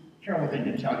a terrible thing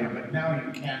to tell you, but now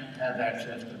you can't have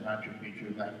access to Machu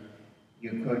Picchu like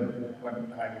you could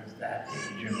when I was that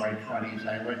age, in my 20s.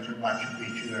 I went to Machu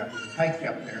Picchu, hiked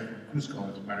up there from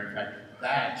Cusco, as a matter of fact.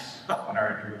 That's an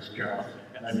arduous job,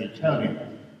 let me tell you.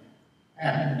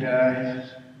 And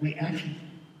we actually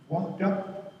walked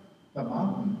up the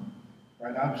mountain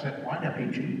right opposite Huayna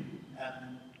Picchu,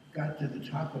 and got to the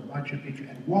top of Machu Picchu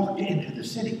and walked into the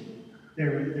city.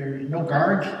 There were no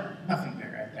guards, nothing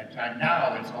there at that time.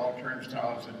 Now it's all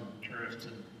turnstiles and tourists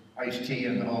and iced tea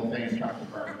and the whole thing and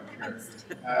chocolate bar, I'm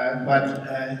sure.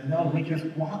 But no, we just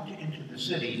walked into the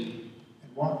city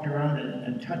and walked around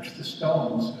and touched the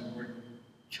stones and were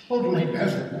totally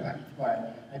mesmerized by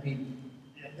it. I mean,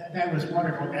 that was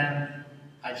wonderful. And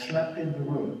I slept in the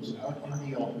rooms, out in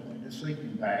the open, in a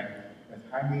sleeping bag, with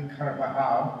Jaime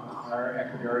Carvajal, our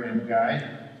Ecuadorian guide,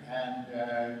 and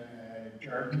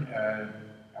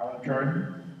Alan Jordan,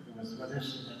 who was with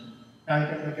us. And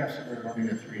I guess there were only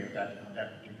the three of that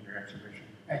particular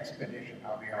expedition.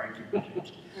 I'll be all right.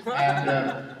 And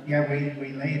yeah,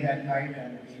 we lay that night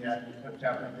and we looked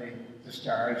up at the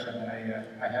stars, and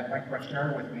I had my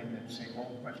Questar with me, the same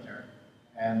old Questar,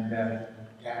 and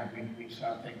yeah, we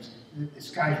saw things. The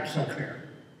skies are so clear.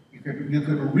 You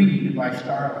could read by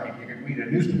starlight. You could read a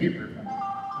newspaper from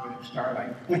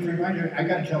starlight. Which reminds me, I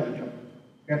got to tell the joke.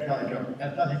 It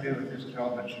has nothing to do with this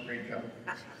job, but it's a great joke.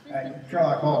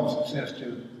 Sherlock Holmes says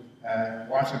to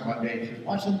Watson one day, he says,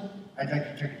 "Watson, I'd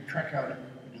like to take a trek out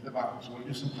into the mountains. We'll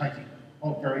do some hiking."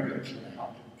 "Oh, very good." So they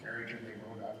hopped in the carriage and they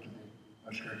rode off to the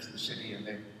outskirts of the city, and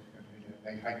they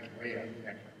hiked way out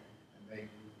there. And they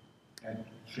had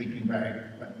sleeping bag,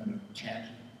 equipment, a tent,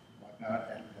 whatnot,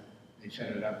 and they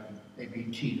set it up. And they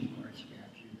made tea, of course. You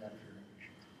have to do that for English,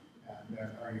 and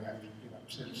or you have to give up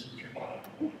citizenship.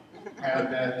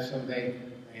 And so they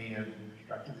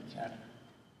constructed the tent,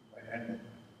 and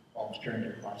Holmes turned to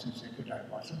Watson and said, "Good night,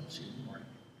 Watson. See you in the morning."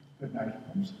 "Good night,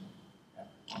 Holmes." And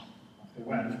off they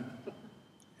went.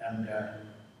 And in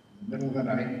the middle of the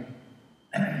night,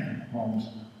 Holmes,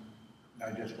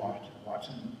 I just watched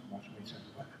Watson. Watson said,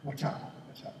 "What's up?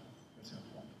 What's up? What's up,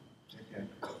 Holmes?" I said,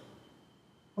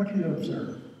 "What do you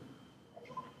observe?"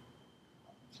 Watson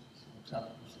says, "What's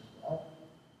up?" He says, "Well,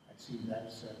 I see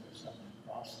that's there's something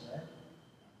across there.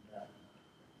 And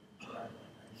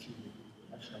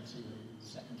I see the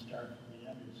second star from the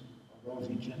end is a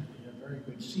rosy tint. We have very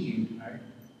good seeing tonight."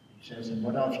 He says, "And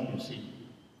what else do you see?"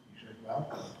 He said, "Well,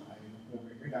 I look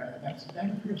over here.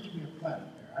 That appears to be a planet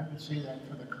there. I would say that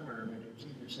for the color of it, it's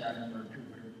either Saturn or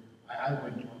Jupiter. I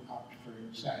would opt for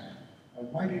Saturn."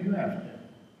 "Why did you ask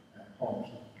that, Holmes?"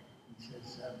 He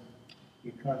says,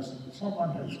 because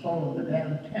someone has stolen the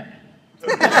damn tent.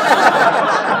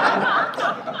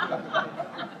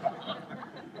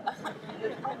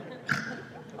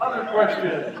 Other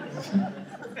questions?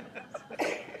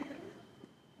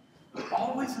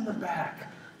 Always in the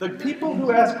back. The people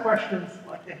who ask questions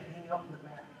like to hang out in the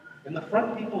back. And the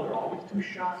front people are always too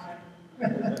shy.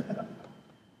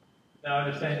 Now, I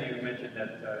understand you mentioned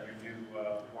that your new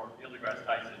Neil deGrasse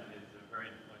Tyson is a very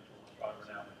influential astronomer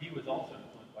now, but he was also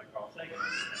influenced by Carl Sagan.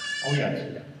 Oh,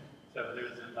 yes. So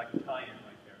there's like a tie-in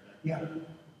right there. That's Yeah.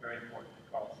 very important.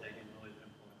 Carl Sagan really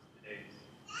influenced today's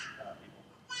people.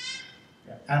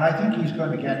 Yeah. And I think he's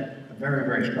going to get a very,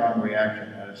 very strong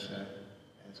reaction as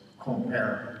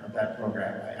co-parent of that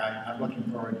program. I'm looking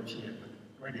forward to see it with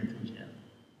great enthusiasm.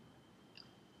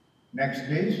 Next,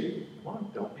 please. Come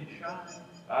on, don't be shy.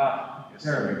 Yes.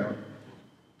 There we go.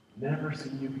 Never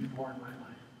seen you before in my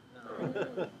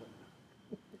life.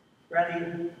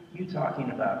 Randy, you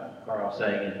talking about Carl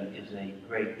Sagan is a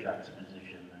great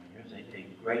juxtaposition. Here's a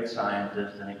great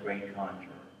scientist and a great conjurer.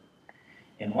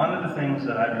 And one of the things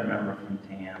that I remember from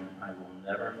TAM, I will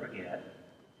never forget,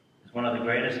 is one of the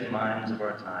greatest minds of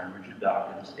our time, Richard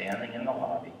Dawkins, standing in the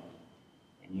lobby,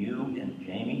 and you and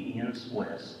Jamie Ian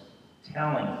Swiss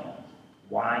telling him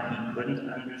why he couldn't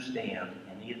understand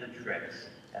any of the tricks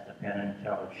at the Penn and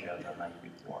Teller show the night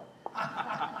before.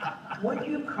 Would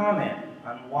you comment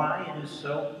on why it is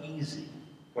so easy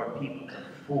for people to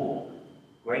fool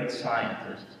great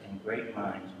scientists and great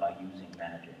minds by using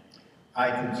magic?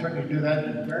 I can certainly do that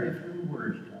in very few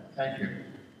words, John. Thank you.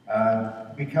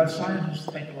 Because scientists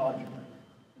think logically.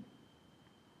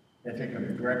 They think of a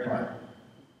direct line.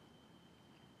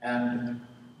 And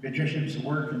magicians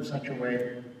work in such a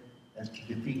way as to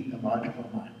defeat the logical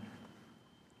mind.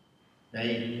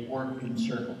 They work in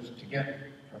circles. To get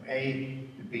from A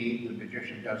to B, the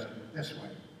magician does it this way.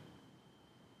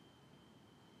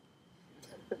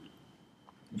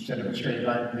 Instead of a straight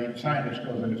line, the scientist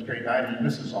goes in a straight line and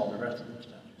misses all the rest of the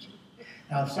stuff, you see.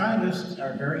 Now, scientists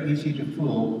are very easy to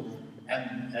fool,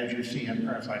 and as you see in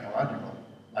parapsychological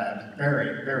labs,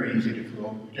 very, very easy to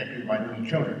fool, particularly by little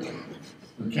children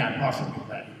who can't possibly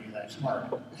be that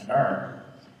smart and are.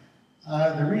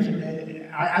 The reason,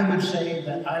 I would say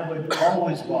that I would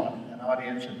always want an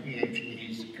audience of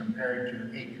PhDs compared to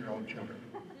 8-year-old children.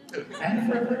 And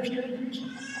for a very straight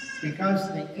reason. Because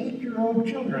the 8-year-old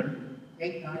children,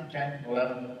 8, 9, 10,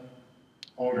 11,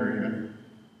 older even,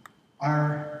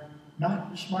 are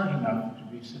not smart enough to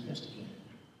be sophisticated.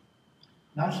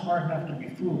 Not smart enough to be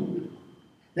fooled.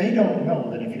 They don't know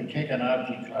that if you take an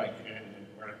object like,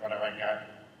 what have I got?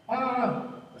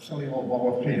 A silly old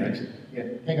ball of peanuts.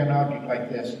 You take an object like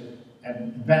this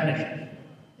and vanish it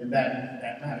in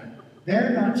that manner.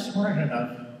 They're not smart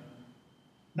enough,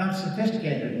 not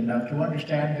sophisticated enough to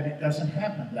understand that it doesn't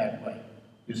happen that way.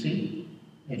 You see?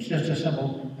 It's just a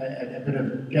simple, a bit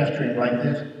of gesturing like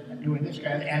this and doing this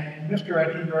kind of, and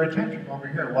misdirecting your attention over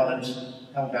here while it's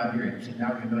held down here. You see,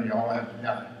 now you know you all have to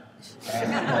die.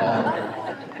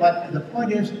 But the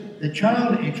point is, the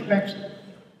child expects,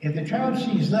 if the child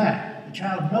sees that, the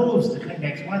child knows the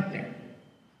Kleenex went there.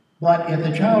 But if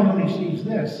the child only sees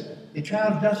this, the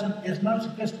child is not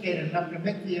sophisticated enough to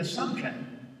make the assumption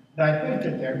that I placed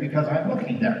it there because I'm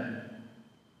looking there.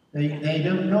 They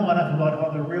don't know enough about how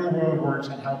the real world works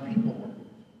and how people work.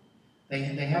 They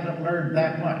haven't learned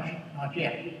that much, not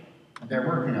yet. They're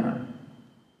working on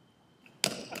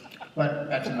it. But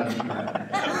that's another story.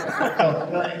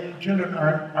 So children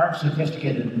aren't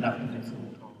sophisticated enough to be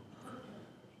fooled.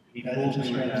 He fools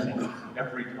me with that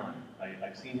every time.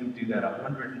 I've seen him do that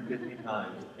 150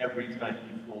 times every time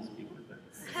he fools me with it.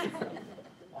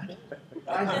 What?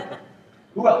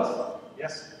 Who else?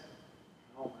 Yes?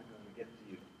 How am I going to get to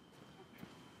you?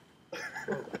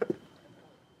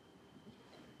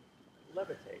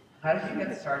 Levitate. How did you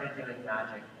get started doing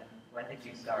magic, and when did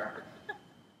you start?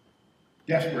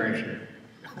 Desperation.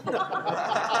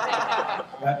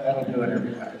 That'll do it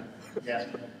every time. Yes.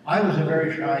 I was a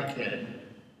very shy kid.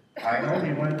 I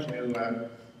only went to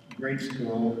grade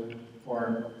school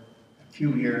for a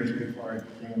few years before it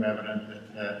became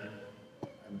evident that I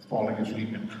was falling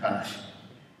asleep in class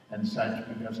and such,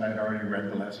 because I had already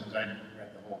read the lessons. I'd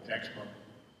read the whole textbook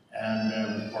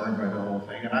and was bored by the whole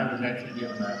thing. And I was actually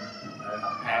given a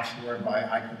pass whereby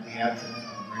I could be absent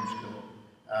from grade school.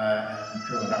 And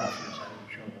true enough, yes, I would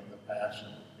show them the pass.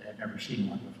 And they had never seen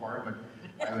one before, but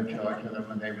I would show it to them,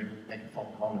 and they would make a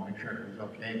phone call to make sure it was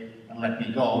okay and let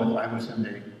me go if I was in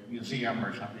the museum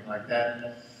or something like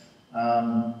that.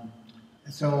 Well,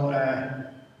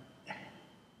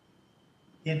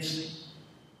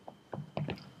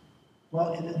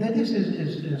 this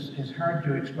is hard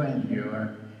to explain to you.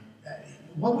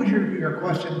 what was your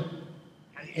question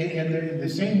in the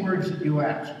same words that you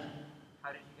asked?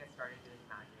 How did you get started doing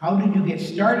magic? How did you get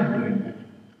started doing magic?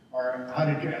 Or how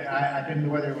did you, I didn't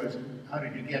know whether it was, how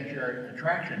did you get your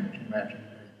attraction to magic?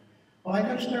 Well, I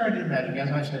got started in magic, as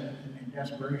I said, in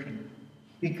desperation,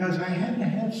 because I had to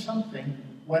have something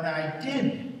when I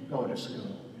did go to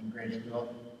school, in grade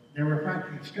school. They were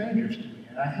practically strangers to me,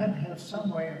 and I had to have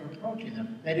some way of approaching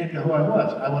them. They didn't know who I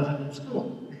was. I wasn't in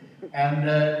school. And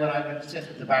when I would sit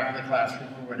at the back of the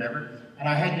classroom or whatever, and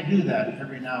I had to do that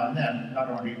every now and then, not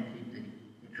only to keep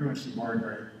the truancy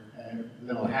board a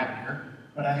little happier,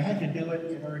 but I had to do it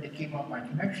in order to keep up my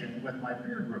connection with my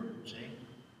peer group, you see.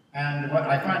 And when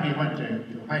I finally went to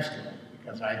high school,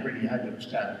 because I really had to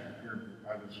establish a peer group.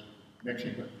 I was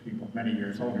mixing with people many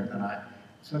years older than I.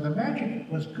 So the magic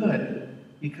was good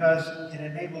because it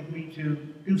enabled me to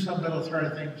do some little sort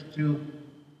of things to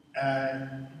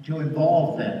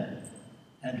involve them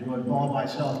and to involve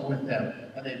myself with them.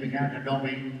 And they began to know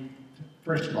me,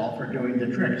 first of all, for doing the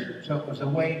tricks. So it was a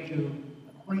way to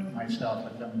acquaint myself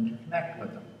with them and to connect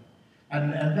with them.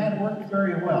 And that worked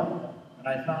very well. And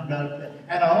I found out that,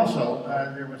 and also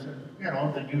there was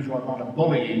the usual amount of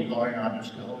bullying going on in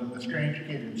school. And the strange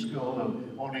kid in school who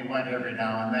only went every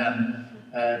now and then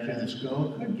to the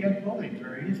school could get bullied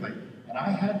very easily. And I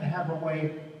had to have a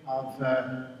way of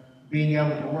being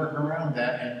able to work around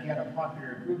that and get a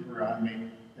popular group around me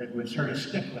that would sort of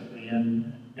stick with me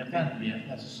and defend me if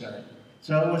necessary.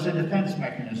 So it was a defense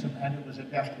mechanism, and it was a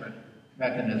desperate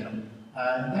mechanism.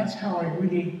 And that's how I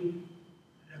really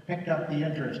picked up the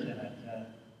interest in it.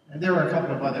 And there were a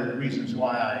couple of other reasons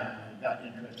why I got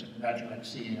interested in magic, like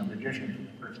seeing a magician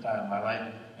for the first time in my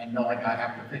life and knowing I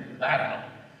have to figure that out,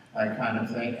 kind of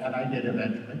thing. And I did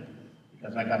eventually,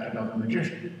 because I got to know the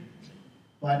magician.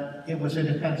 But it was a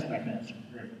defense mechanism,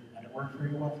 really, and it worked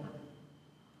very well for me.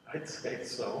 I'd say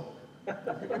so.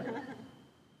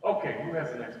 Okay, who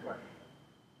has the next question?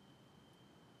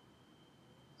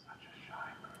 Such a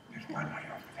shy girl. There's one right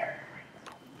over there.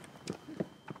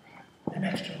 The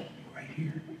next one will be right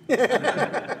here. Of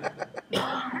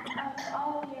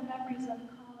all of your memories of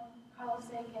Carl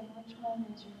Sagan, which one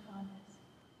is your fondest?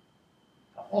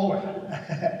 Oh,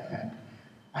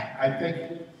 I think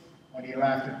when he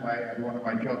laughed at one of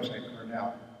my jokes at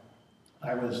Cornell,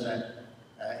 I was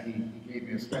he gave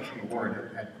me a special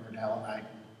award at Cornell. I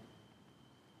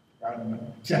don't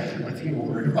know exactly what the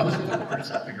award was or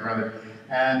something or other.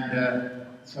 And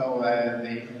so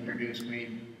they introduced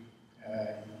me.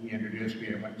 He introduced me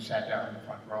and went and sat down in the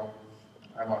front row.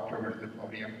 I walked over to the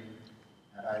podium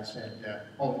and I said,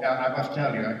 I must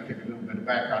tell you, I'll give you a little bit of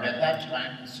background. At that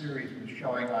time, the series was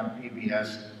showing on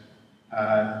PBS.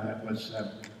 That was,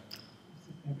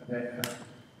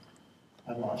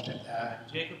 I lost it.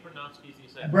 Jacob Bronowski's, you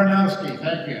said. Bronowski,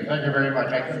 thank you very much.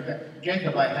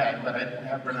 Jacob I had, but I didn't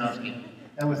have Bronowski.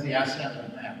 That was the Ascent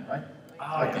of Man, right?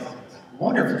 Oh, yes.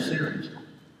 Wonderful series.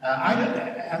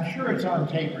 I'm sure it's on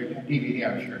tape or DVD,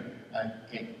 I'm sure.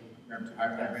 Tape. I'm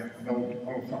an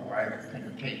old fellow, I think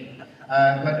of tape.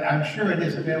 But I'm sure it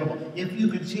is available. If you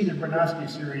can see the Bronowski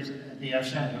series, The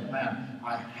Ascent of Man,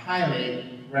 I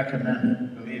highly recommend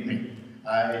it, believe me.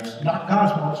 It's not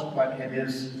Cosmos, but it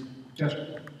is just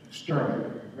sterling,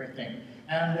 a great thing.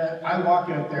 And I walked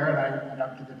out there and I went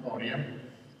up to the podium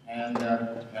and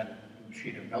had a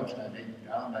sheet of notes and I laid it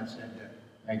down and I said,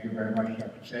 thank you very much,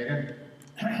 Dr. Sagan.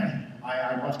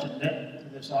 I must admit to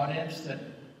this audience that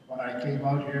when I came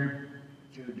out here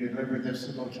to deliver this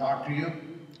little talk to you,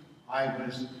 I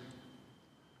was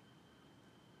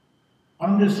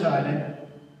undecided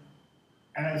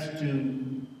as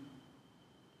to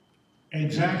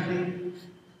exactly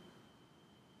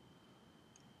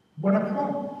what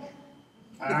approach.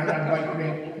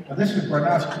 This is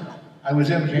Bronowski. I was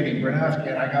imitating Bronowski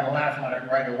and I got a laugh on it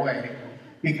right away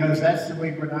because that's the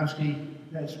way Bronowski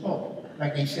spoke.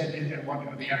 Like he said in one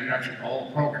of the introduction, the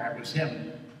whole program was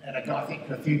him at a Gothic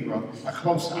cathedral, a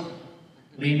close-up,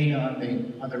 leaning on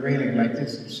the railing like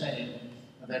this and saying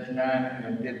that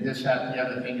man did this, that, and the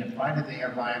other thing, and finally they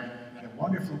arrived at a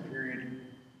wonderful period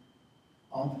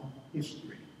of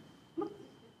history.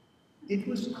 It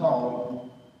was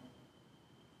called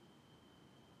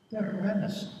the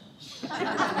Renaissance.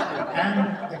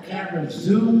 And the camera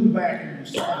zoomed back and you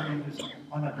saw that he was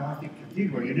on a Gothic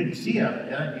cathedral. You didn't see him,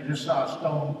 you just saw a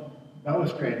stone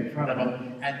balustrade in front of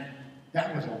him. And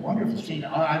that was a wonderful scene.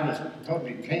 I was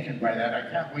totally taken by that. I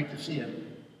can't wait to see it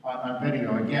on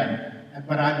video again.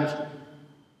 But I was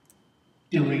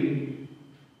doing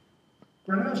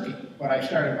Bronowski. But I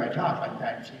started my talk like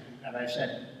that, see? And I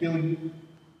said, doing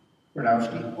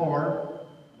Bronowski, or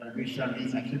when I reached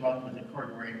underneath, I came up with a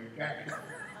corduroy jacket.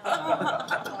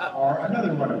 or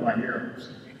another one of my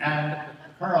heroes. And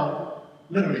Carl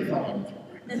literally fell on the floor.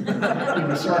 He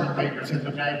was sorting papers at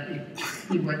the time.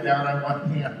 He went down on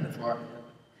one knee on the floor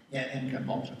in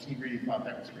convulsions. He really thought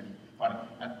that was really funny.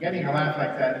 And getting a laugh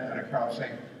like that out of Carl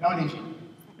Sagan, not easy.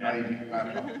 Not easy,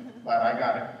 but I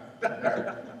got it.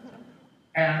 There.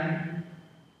 And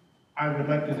I would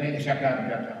like to say, check out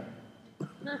that time.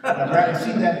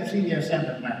 See that CBS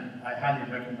Epic Man. I highly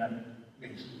recommend it,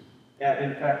 please. Yeah,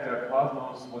 in fact,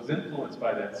 Cosmos was influenced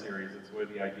by that series. That's where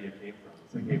the idea came from.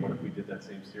 It's like, hey, what if we did that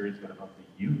same series, but about the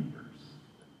universe?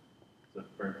 It's a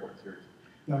very important series.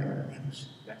 No, yeah.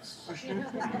 Next.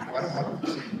 What about the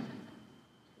scene?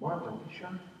 Come on, don't be shy.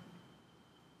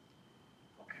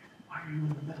 Okay, why are you in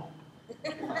the middle?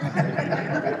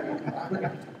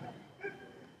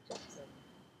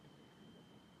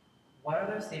 What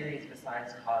other series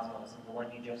besides Cosmos and the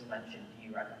one you just mentioned do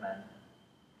you recommend?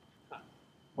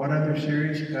 What other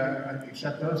series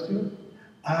except those two?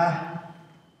 I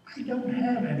don't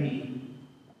have any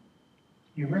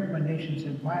recommendations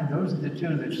in mind. Those are the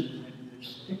two that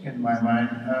stick in my mind.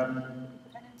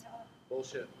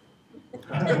 Bullshit.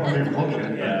 There's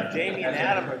bullshit. Yeah. Jamie and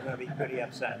Adam are going to be pretty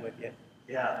upset with you.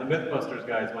 Yeah, the Mythbusters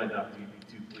guys might not be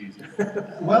too pleased.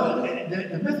 Well, the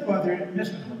Mythbusters,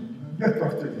 yes.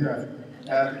 Mythbusters,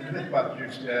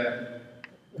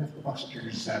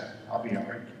 I'll be all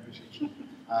right.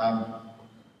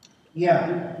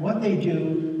 Yeah, what they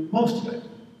do, most of it,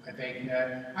 I think,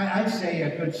 I'd say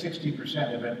a good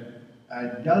 60% of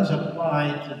it does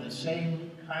apply to the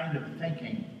same kind of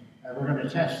thinking. We're going to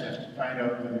test this to find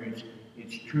out whether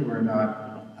it's true or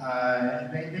not.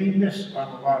 They miss on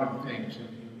a lot of things,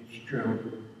 it's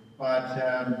true, but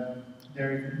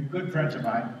they're good friends of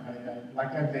mine.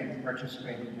 They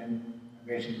participated in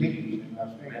amazing meetings in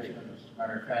Las Vegas, as a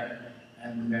matter of fact,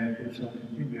 and do so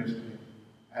continuously.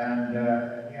 And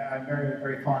yeah, I'm very,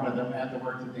 very fond of them and the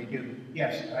work that they do.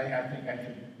 Yes, I think I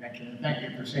should mention it. Thank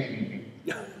you for saving me.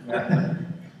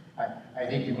 I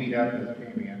hate to meet up with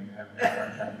Jamie and have a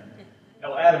hard time.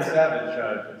 Now, Adam Savage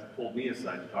has pulled me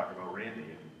aside to talk about Randy. And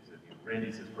he said,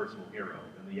 Randy's his personal hero.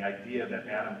 And the idea that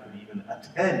Adam could even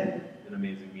attend an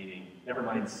amazing meeting, never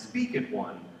mind speak at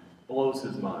one, blows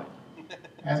his mind.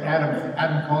 And so,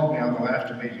 Adam called me on the last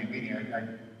amazing meeting. I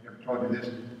never told you this.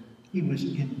 He was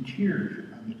in tears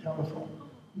on the telephone.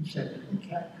 He said, "You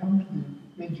can't come to the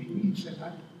amazing meeting." He said,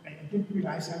 I didn't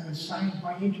realize I was signed.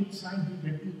 My agent signed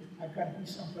me. I've got to be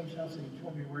someplace else. And he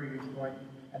told me where he was going.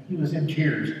 And he was in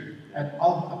tears. And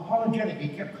apologetic, he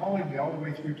kept calling me all the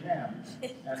way through town.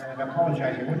 And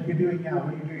apologizing, "What are you doing now?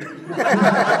 What are you doing?"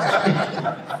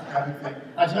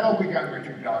 I said, "Oh, we got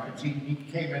Richard Dawkins. He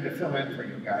came in to fill in for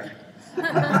you guys."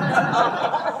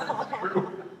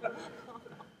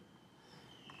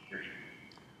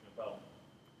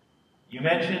 You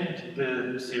mentioned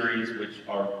the series, which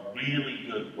are really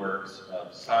good works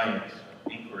of science,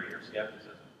 inquiry, or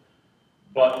skepticism.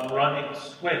 But running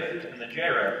Swift and the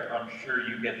JREF, I'm sure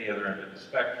you get the other end of the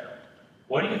spectrum.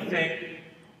 What do you think,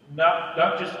 not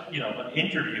just an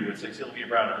interview with, say, Sylvia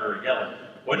Brown or Uri Geller,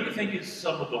 what do you think is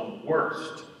some of the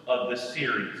worst of the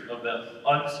series, of the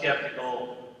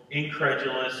unskeptical,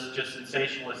 incredulous, just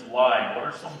sensationalist lying? What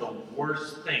are some of the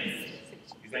worst things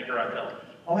you think are on television?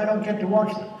 Oh, I don't get to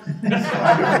watch them. So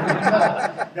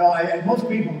I don't know. Most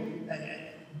people,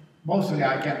 mostly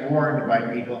I get warned by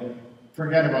people,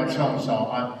 forget about so-and-so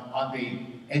on the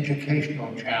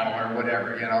educational channel or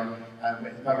whatever,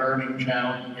 the learning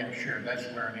channel. Yeah, sure, that's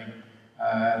learning.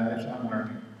 That's not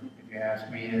learning. If you ask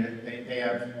me, they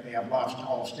have lost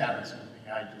all status with me.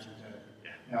 I just,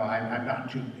 I'm not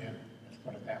tuned in. Let's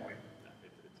put it that way.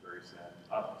 It's very sad.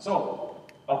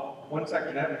 One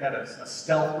second, I had a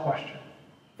stealth question.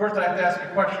 First, I have to ask a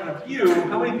question of you.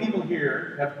 How many people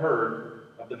here have heard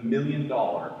of the $1 Million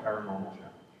Paranormal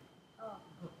Challenge?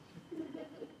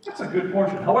 That's a good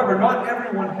portion. However, not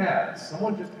everyone has.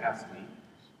 Someone just asked me,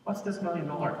 what's this $1 Million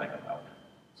thing about?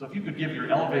 So if you could give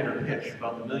your elevator pitch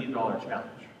about the $1 Million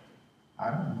Challenge. I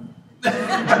don't know.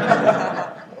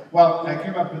 Well, I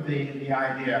came up with the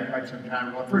idea quite some time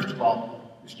ago. First of all,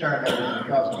 it started out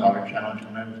with the $1,000 challenge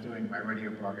when I was doing my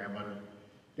radio program out of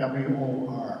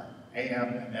WOR.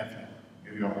 AM and FM,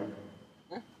 New York.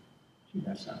 Gee,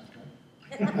 that sounds good.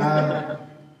 That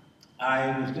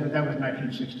was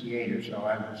 1968 or so.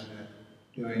 I was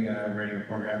doing a radio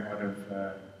program out of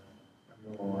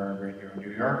WOR Radio in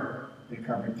New York. They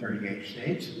covered 38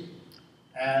 states.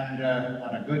 And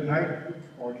on a good night,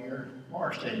 40 or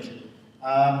more states.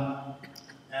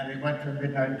 And it went from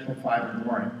midnight until 5 in the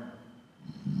morning.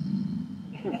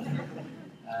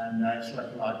 And I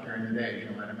slept a lot during the day, as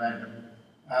you might imagine.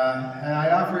 And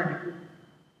I offered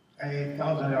a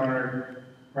 $1,000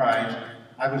 prize.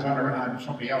 I was on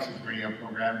somebody else's radio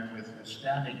program with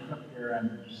Stanley Kuttner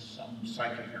and some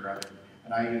psychic or other,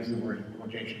 and I use the word in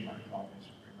quotation marks always,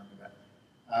 remember that.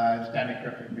 Stanley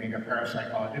Kuttner, being a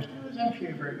parapsychologist, who was actually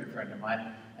a very good friend of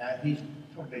mine. He's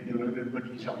totally deluded, but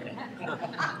he's okay.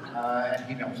 And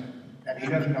he knows it. And he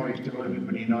doesn't know he's deluded,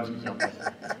 but he knows he's okay.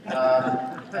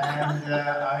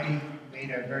 I made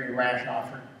a very rash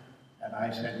offer, and I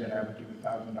said that I would give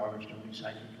 $1,000 to any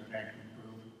psychic who would actually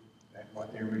prove that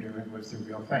what they were doing was the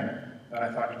real thing. But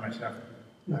I thought to myself,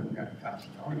 I've got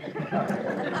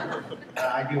 $1,000.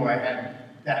 I knew I had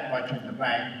that much in the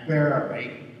bank,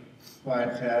 barely,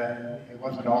 but it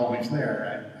wasn't always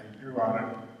there. I drew on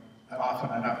it often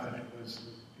enough that it was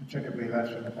considerably less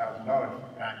than $1,000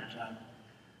 from time to time.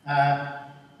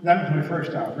 That was my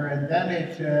first offer, and then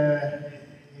it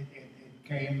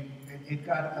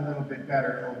got a little bit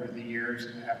better over the years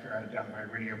after I'd done my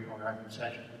radio program and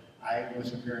such. I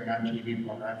was appearing on TV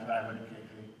programs, and I would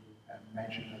occasionally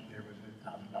mention that there was a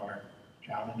 $1,000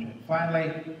 challenge. And finally,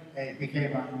 it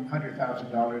became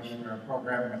 $100,000 for a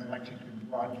program with Lexington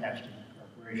Broadcasting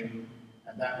Corporation,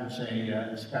 and that was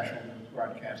a special that was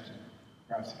broadcasted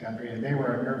across the country. And they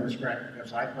were a nervous wreck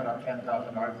because I put up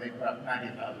 $10,000, they put up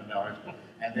 $90,000,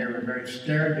 and they were very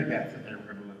scared to death that they were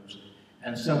going to lose.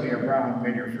 And Sylvia Brown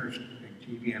made her first big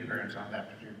TV appearance on that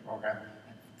particular program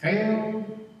and failed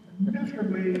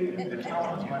miserably, and the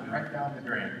talents went right down the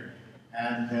drain.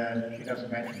 And she doesn't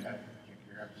mention that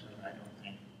particular episode, I don't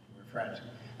think. We're friends.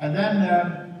 And then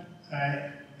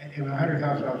it was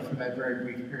 $100,000 for that very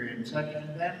brief period and such.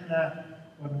 And then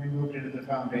when we moved into the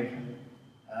foundation,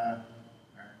 our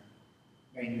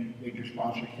main major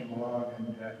sponsor came along,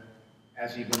 and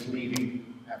as he was leaving,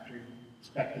 after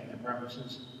inspecting the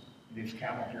premises in his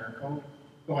camel hair coat,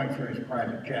 going for his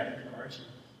private jet, of course.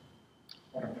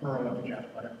 What a pearl of a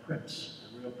jet, what a prince,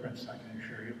 a real prince, I can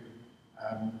assure you.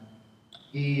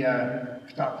 He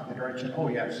stopped at the door and said, "Oh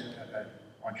yes, I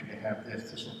want you to have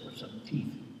this. This will put some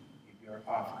teeth in your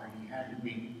offer." And he handed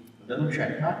me a little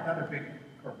check, not a big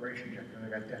corporation check,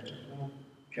 really like that, just a little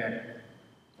check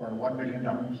for $1 million.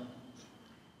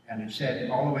 And it said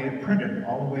all the way, printed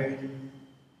all the way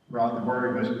around the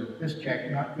word was, "This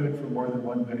check not good for more than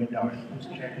 $1 million. This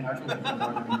check not good for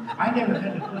more than $1 million." I never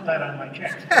had to put that on my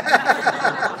checks.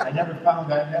 I never found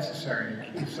that necessary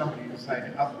in case somebody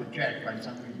decided to up the check by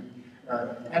some reason.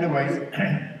 Anyway,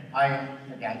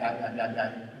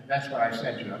 that's what I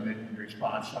said to him in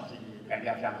response, something, thank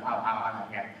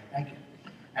you.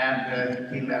 And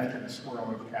he left in a swirl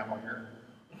of camel hair.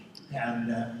 And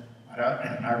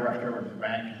I rushed over to the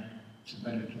bank and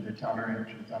submitted it to the teller, and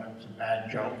she thought it was a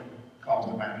bad joke, called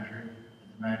the manager, and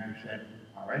the manager said,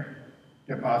 "All right,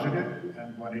 deposit it,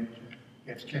 and when it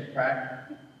gets kicked back,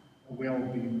 we'll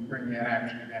be bringing an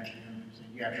action against you." And he said,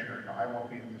 "Yeah, sure, no, I won't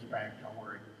be in this bank, don't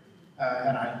worry."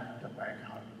 And I took my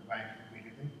account to the bank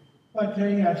immediately. But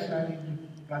yes, I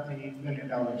got the $1 million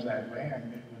that way,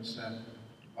 and it was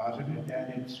deposited,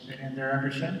 and it's been in there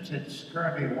ever since. It's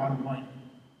currently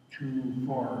 1.24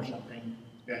 or something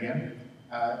billion.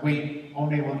 We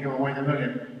only will give away the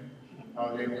million.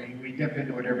 We dip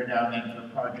into it every now and then for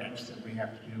projects that we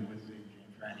have to do with the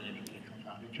James Randi Educational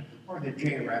Foundation, or the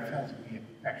JREF, as we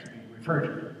actually refer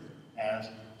to it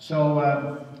as.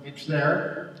 So it's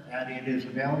there, and it is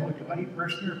available to any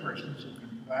person or persons who can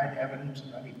provide evidence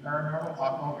of any paranormal,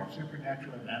 occult, or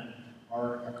supernatural event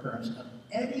or occurrence of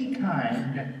any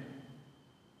kind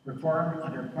performed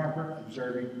under proper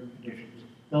observing conditions.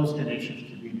 Those conditions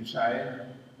to be decided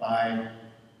by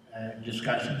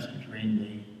discussions between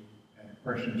the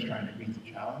person who's trying to beat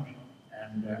the challenge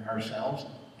and ourselves.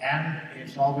 And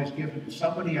it's always given to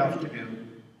somebody else to do.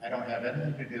 I don't have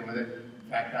anything to do with it. In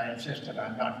fact, I insisted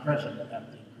I'm not present at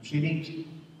the proceedings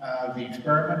of the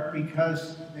experiment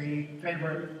because the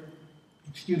favorite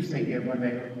excuse they give when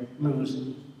they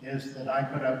lose is that I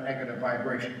put out negative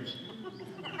vibrations.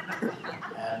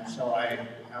 And so I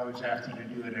always ask them to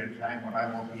do it at a time when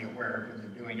I won't be aware of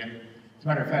them doing it. As a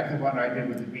matter of fact, the one I did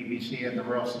with the BBC and the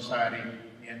Royal Society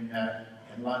in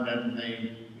London,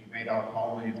 we made out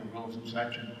all the rules and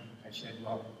such, and I said,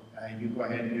 well, you go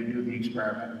ahead and you do the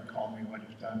experiment and call me when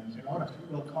it's done. He said, oh,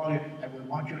 we'll call you, and we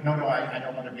want you. No, I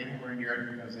don't want to be anywhere near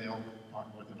it because they'll talk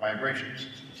about the vibrations.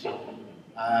 So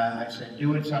I said,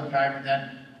 do it sometime, and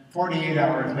then 48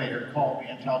 hours later, call me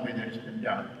and tell me that it's been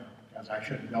done, because I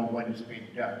shouldn't know when it's being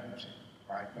done. I said,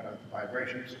 all right, put out the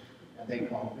vibrations. And they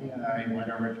called me, and I went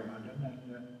over to London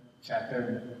and sat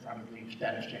there in front of the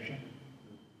statistician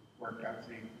who worked out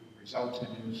the results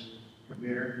in his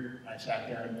computer. I sat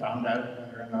there and found out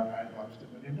whether or not I had lost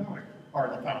 $1 million, or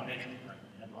the foundation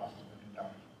had lost $1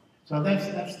 million. So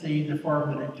that's the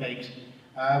form that it takes.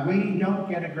 We don't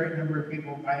get a great number of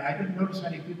people. I didn't notice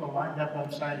any people lined up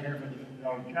outside here for the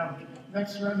challenge.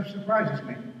 That rather surprises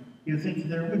me. You'd think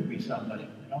there would be somebody,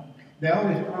 you know. They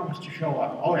always promise to show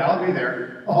up. Oh, yeah, I'll be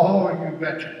there. Oh, you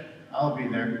betcha. I'll be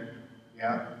there.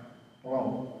 Yeah.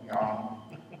 Well, yeah.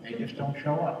 They just don't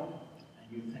show up.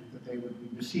 And you think that they would be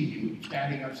besieging you,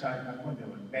 standing outside my window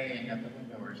and banging at the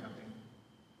window or something.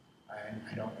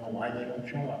 I don't know why they don't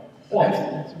show up. Well,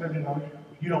 That's $1 million show.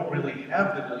 You don't really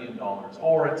have the $1 million,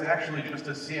 or it's actually just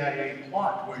a CIA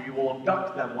plot where you will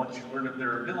abduct them once you learn of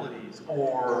their abilities,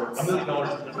 or $1 million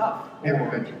isn't enough.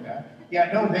 Never mentioned that.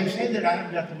 Yeah, no, they say that I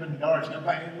haven't got the $1 million.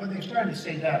 But when they started to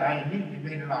say that, I immediately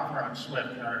made an offer on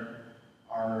Swift,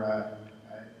 our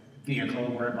vehicle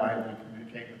whereby we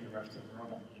communicate with the rest of the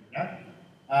world on the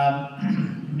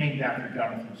internet. Named after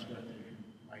Jonathan Swift, as you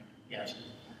might guess.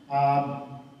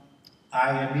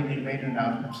 I immediately made an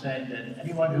announcement saying that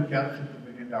anyone who doubts that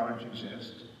the $1 million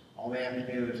exists, all they have to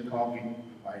do is call me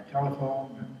by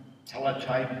telephone,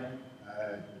 teletype,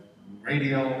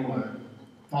 radio,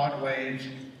 thought waves,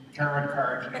 tarot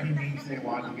cards, any means they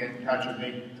want to get in touch with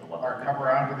me, or come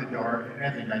around to the door, and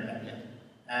anything like that.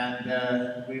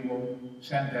 And we will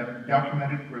send them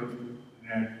documented proof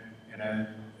in a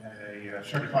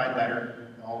certified letter,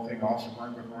 the whole thing all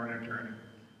sworn before an attorney,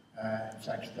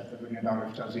 such that the $1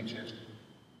 million does exist.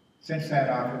 Since that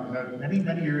offer was out many,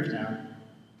 many years now,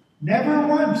 never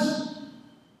once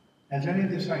has any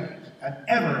of the psychics have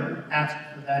ever asked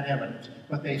for that evidence,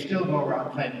 but they still go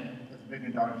around claiming that the $1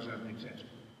 million doesn't exist.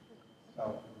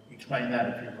 So explain that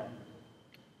if you want.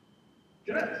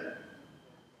 Jeanette?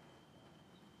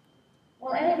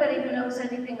 Well, anybody who knows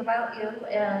anything about you,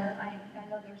 and I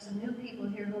know there's some new people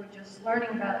here who are just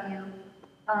learning about you,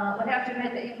 would have to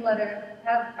admit that you've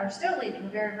are still leading a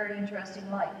very, very interesting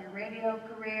life. Your radio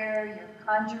career, your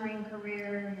conjuring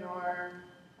career, your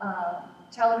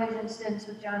television stints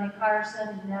with Johnny Carson,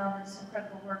 and now this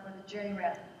incredible work with the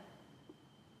J-Rep.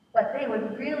 But they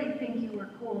would really think you were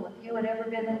cool if you had ever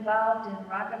been involved in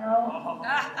rock and roll.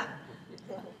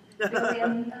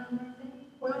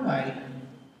 Well,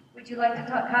 would you like to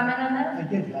comment on that? I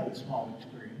did have a small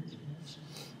experience, yes.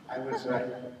 I was,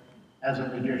 as a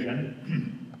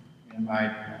magician, in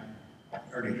my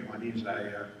early 20s,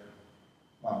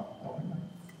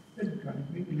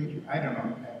 maybe I don't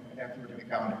know, I'd have to look at the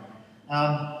calendar.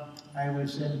 I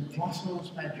was in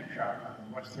Flosso's Magic Shop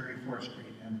on West 34th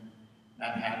Street in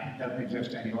Manhattan. It doesn't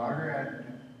exist any longer,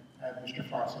 and Mr.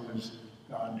 Flosso was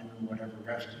gone to whatever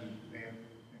rest he may have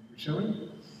been pursuing,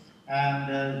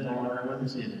 and no longer with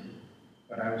us either.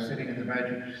 But I was sitting in the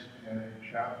magic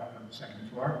shop up on the second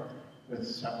floor with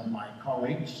some of my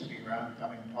colleagues sitting around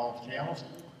telling tall tales,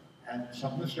 and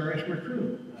some of the stories were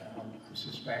true, I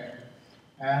suspect.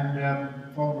 And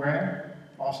phone rang.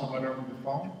 Flosso went over the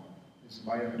phone. This is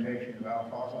my invitation to Al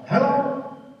Flosso.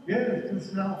 Hello? Yes, this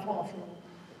is Al Flosso.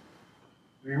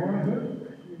 Do you want to do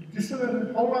it? Just a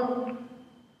minute, hold on.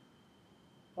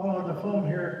 Oh, the phone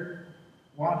here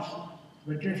wants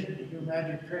the magician to do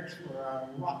magic tricks for a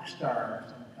rock star of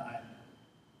some kind.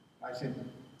 I said,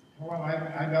 well,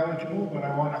 I'm eligible, but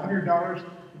I want $100 to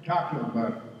talk to him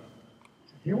about it.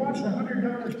 He wants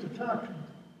 $100 to talk to him.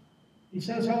 He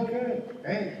says, okay.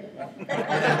 Hey.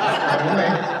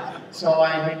 Anyway, so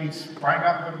I maybe sprang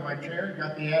up out of my chair,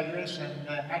 got the address, and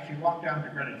actually walked down to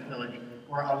Greenwich Village,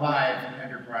 where Alive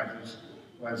Enterprises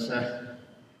was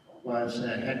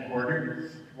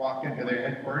headquartered. Walked into their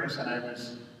headquarters, and I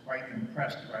was quite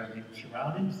impressed by the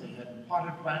surroundings. They had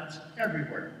potted plants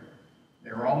everywhere.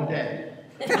 They were all dead.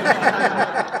 This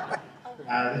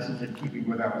is in keeping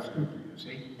with Alice Cooper, you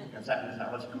see, because that was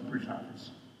Alice Cooper's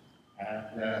office.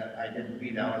 And I didn't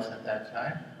meet Alice at that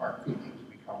time, or Cooper as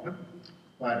we called him,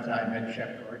 but I met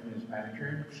Shep Gordon, his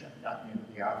manager. Shep got me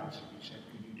into the office, and he said,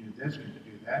 could you do this, could you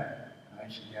do that? And I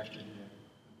suggested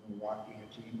a Milwaukee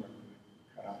team where we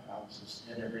would cut off Alice's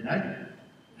head every night.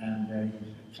 And he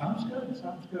said, sounds good,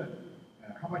 sounds good.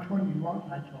 How much money do you want?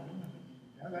 I told him,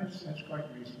 yeah, that's quite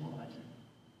reasonable. I said,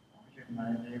 I didn't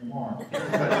mind any more.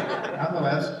 But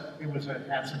nonetheless, it was a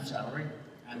handsome salary,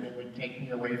 and it would take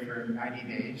me away for 90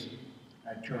 days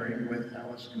touring with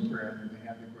Alice Cooper, and they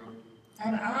had the group.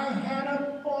 And I had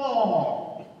a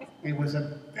ball. It was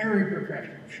a very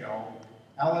professional show.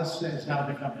 Alice has now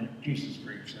become a Jesus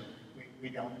freak, so we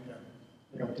don't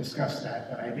discuss that,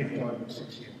 but I did go to the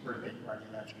 60th birthday party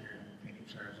last year in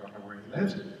Phoenix, Arizona, where he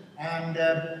lives, and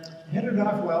hit it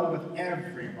off well with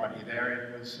everybody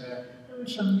there. There were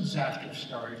some disastrous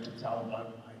stories to tell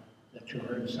about the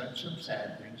tour, and some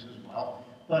sad things as well,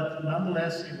 but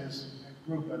nonetheless, it was a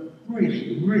group of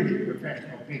really, really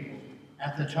professional people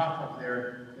at the top of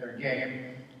their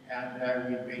game, and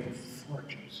we made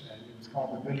fortunes. It was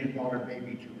called the $1 Billion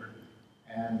Baby Tour,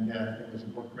 and there was a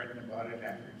book written about it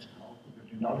after it's called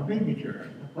the $1 Billion Baby Tour.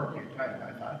 An appropriate title,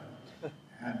 I thought.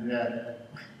 And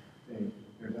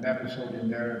there's an episode in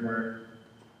there where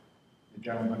the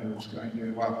gentleman who was going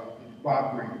to, well,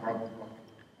 Bob Green wrote the book,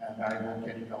 and I won't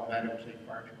get into all that, it will take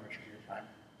far too much of your time.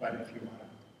 But if you want to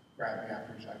grab me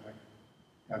afterwards, I might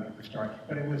tell you the story.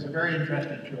 But it was a very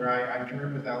interesting tour. I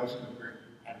toured with Alice Cooper,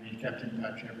 and we kept in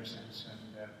touch ever since.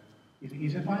 And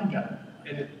he's a fine gentleman.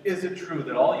 And is it true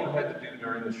that all you had to do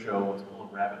during the show was pull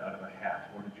a rabbit out of a hat,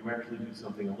 or did you actually do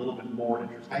something a little bit more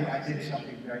interesting? I did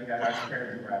something, yeah, I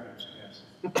spared the rabbits, yes.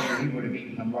 He would have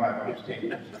eaten them live on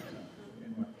stage.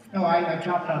 No, I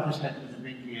chopped off his head with a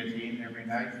big guillotine every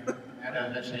night, and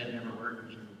as I say, it never worked,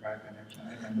 because it was back the next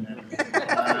night. And,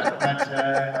 but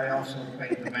I also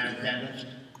played the mad dentist.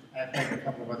 I played a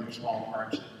couple of other small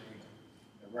parts in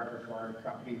the repertoire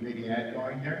company that he had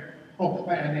going there. Oh,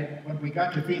 and then when we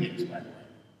got to Phoenix, by the way,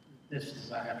 this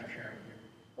is, I have to share with you.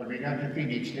 When we got to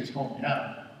Phoenix, his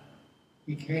hometown,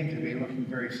 he came to me looking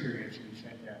very serious, and he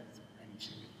said, and he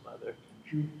said, Mother,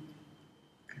 could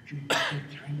you take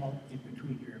time out in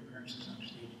between your appearances on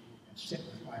stage and sit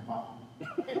with my mom?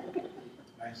 And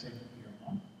I said, your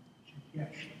mom? She said, yeah,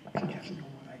 she doesn't know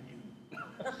what I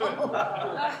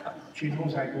do. She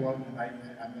knows I go out and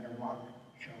I'm in a rock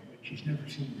show, but she's never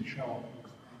seen the show.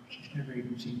 She's never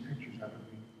even seen pictures of it.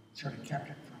 We sort of kept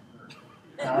it from her.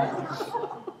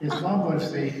 Now, his mom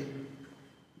was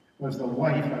the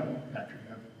wife of Patrick,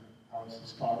 of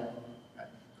Alice's father,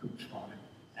 Coop's father,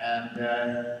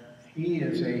 and he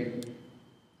is a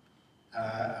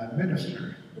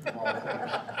minister of all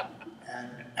things, and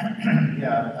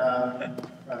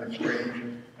rather strange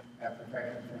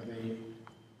profession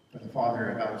for the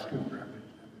father of Alice Cooper, I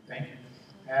would think.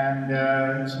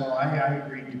 And so I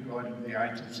agreed to go into the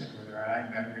Heights and sit with her. I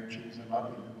met her, and she was a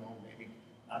lovely little old lady.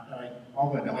 Not knowing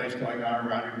all the noise going on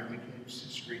around her with the kids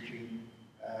screeching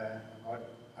about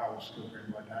Alice Cooper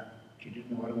and whatnot. She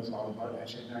didn't know what it was all about. I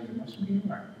said, no, you mustn't be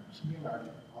alarmed. You mustn't be alarmed.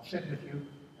 I'll sit with you.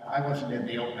 And I wasn't in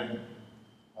the opening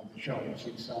of the show, you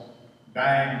see, so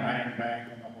bang, bang, bang,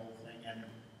 and the whole thing. And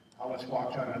Alice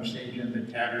walks out on stage in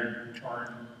the tattered,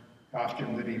 torn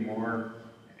costume that he wore,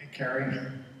 carrying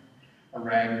a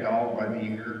rag doll by the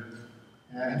ear,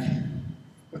 and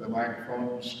with a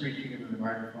microphone, screeching into the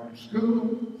microphone,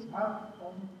 school's out,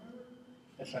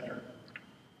 etc.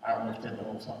 I almost did the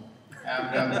whole song.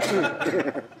 And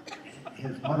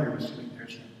his mother was sitting there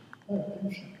saying, oh,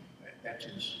 that's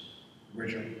his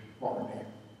original former name.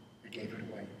 They gave it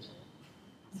away.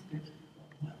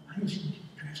 Well, why is he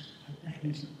dressed like that?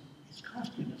 His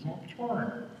costume is all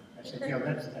torn. I said, yeah,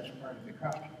 that's part of the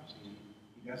costume.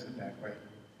 He does it that way.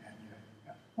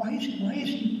 Why is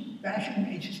he bashing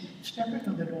me? He's just stepping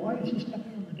on the door. Why is he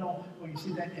stepping on the door? Well, you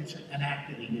see, that it's an act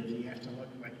that he gives. He has to look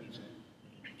like he's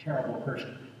a terrible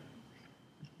person.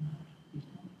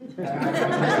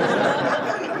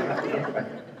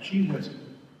 She was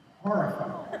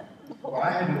horrified. Well,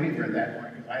 I had to leave her at that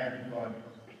point because I had to go and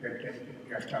get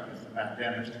dressed up as the mad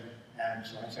dentist. And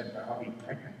so I said, well, I'll be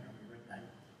pregnant. I'll be right back.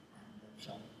 And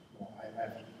so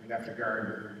we left the guard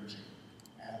with her.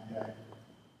 And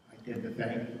I did the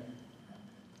thing,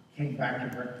 came back to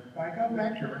her. When I got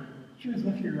back to her, she was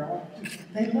looking around.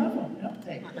 They love him, don't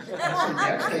they? I said,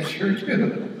 yes, they sure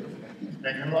do. He's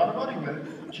making a lot of money with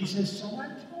it. She says, so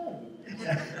I'm told.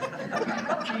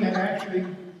 She had actually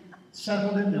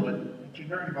settled into it. And she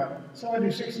learned about it. So at her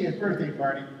 60th birthday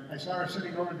party, I saw her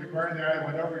sitting over the bar there. I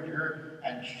went over to her,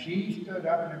 and she stood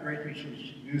up in a great way. She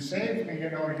said, you saved me,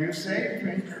 you saved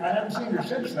me. I haven't seen her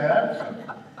since that.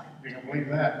 So. You can believe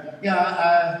that.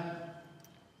 Yeah,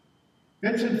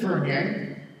 Vincent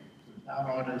Fournier, who's now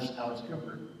known as Alice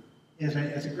Cooper, is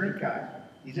a great guy.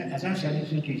 As I said,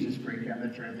 he's a Jesus freak and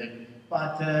that sort of thing,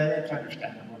 but it's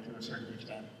understandable to a certain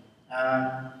extent.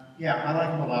 Yeah, I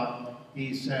like him a lot.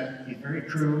 He's very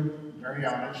true, very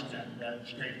honest, and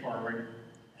straightforward,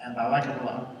 and I like him a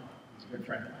lot. He's a good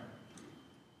friend of mine.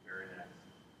 Very nice.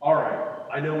 All right,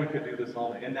 I know we could do this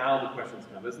all day, and now the questions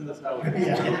come. Isn't this how it is?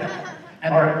 Yeah.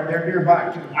 And they're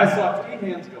nearby, too. I saw 3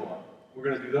 hands go up. We're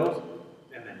going to do those,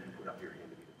 and then you put up your hand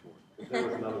to be the 4th. There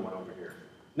was another one over here.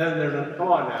 No, come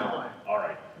on now. All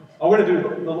right. I'm going to do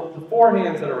the 4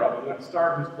 hands that are up. I'm going to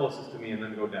start who's closest to me and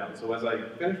then go down. So as I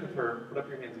finish with her, put up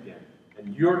your hands again.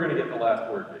 And you're going to get the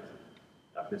last word,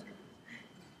 Jason.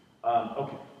 Mr.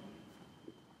 Okay.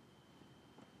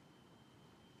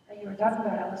 You were talking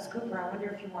about Alice Cooper. I wonder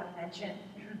if you want to mention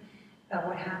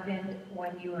what happened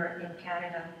when you were in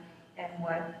Canada and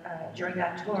what during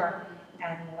that tour,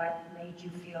 and what made you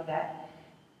feel that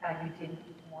you didn't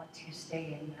want to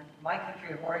stay in my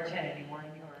country of origin anymore,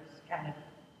 in yours, Canada?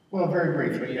 Well, very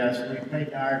briefly, yes. We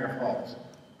played Niagara Falls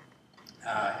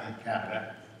in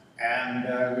Canada,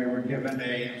 and we were given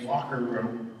a locker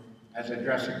room as a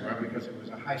dressing room because it was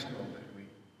a high school that we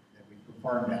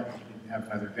performed at. We didn't have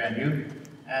another venue,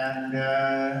 and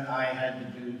I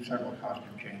had to do several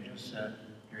costume changes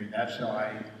during that, so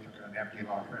I took an empty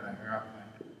locker and I hung up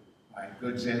my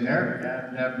goods in there,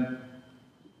 and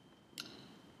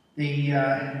the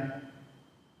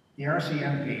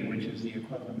RCMP, which is the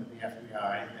equivalent of the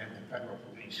FBI and the federal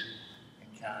police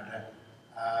in Canada,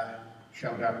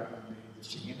 showed up on the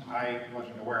scene. I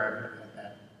wasn't aware of it at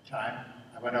that time.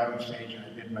 I went out on stage and I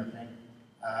did my thing.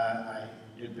 I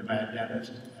did the Mad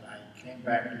Dentist, and I came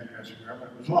back to the dressing room,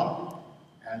 and it was locked.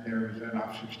 And there was an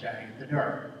officer standing at the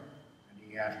door. And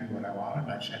he asked me what I wanted,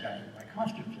 and I said, I have my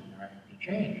costumes in there, I have to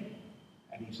change.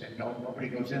 And he said, no, nobody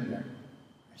goes in there.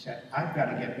 I said, I've got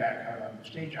to get back out on the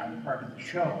stage. I'm part of the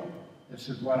show. This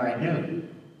is what I do.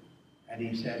 And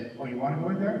he said, oh, you want to go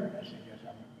in there? I said, yes,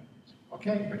 I'm going to. He said,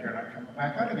 okay, but you're not coming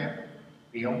back out again.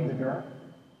 He opened the door,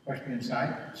 pushed me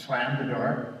inside, slammed the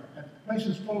door. And the place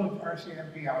was full of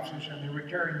RCMP officers, and they were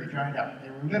tearing the joint up. They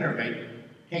were literally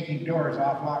taking doors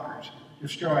off lockers,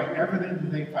 destroying everything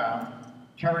that they found,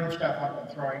 tearing stuff up and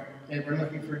throwing. They were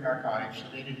looking for narcotics, so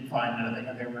they didn't find anything,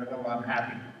 and they were a little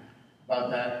unhappy about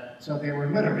that. So they were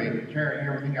literally tearing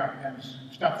everything up, and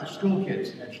stuff the school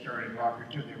kids had stored in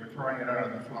lockers too. They were throwing it out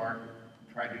on the floor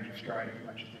and trying to destroy it as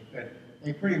much as they could.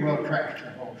 They pretty well trashed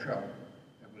the whole show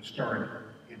that was stored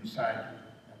inside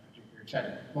that particular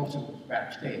setting. Most of it was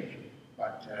backstage,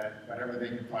 but whatever they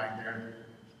could find there,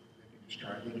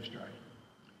 they destroyed.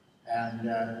 And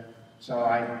so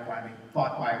I finally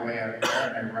fought my way out of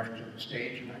there, and I rushed to the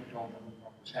stage, and I told them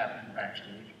what was happening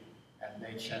backstage. And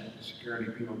they sent the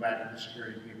security people back, and the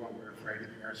security people were afraid of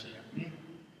the RCMP.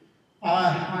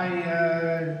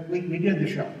 We did the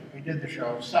show. We did the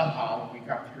show. Somehow we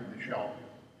got through the show,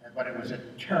 but it was a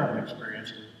terrible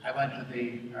experience. I went to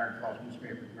the Niagara Falls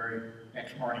newspaper the very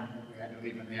next morning. We had to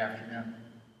leave in the afternoon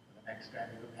for the next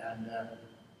venue, and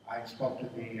I spoke to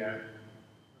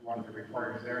one of the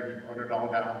reporters there, and he wrote it all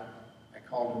down. I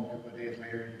called him a couple of days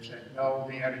later, and he said, no,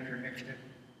 the editor nixed it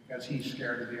because he's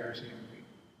scared of the RCMP.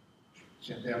 He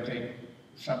said they'll take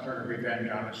some sort of revenge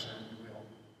on us, and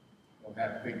we'll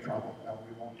have big trouble. No,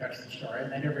 we won't touch the story,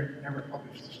 and they never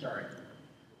published the story.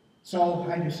 So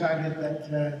I decided that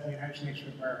the United States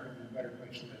of America was a better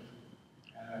place to live,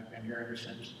 and I've been here ever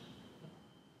since.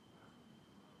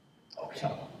 Okay.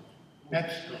 So,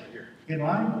 next, in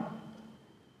line.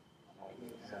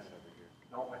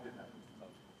 No, I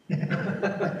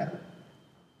didn't.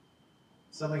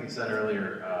 Something you said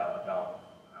earlier about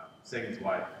Sagan's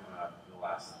wife,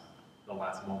 the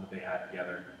last moment they had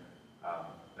together,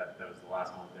 that was the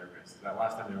last moment they were going to, that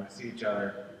last time they were going to see each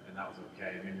other, and that was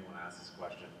okay. It made me want to ask this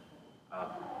question.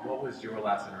 What was your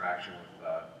last interaction with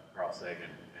Carl Sagan,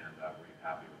 and were you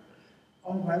happy with it?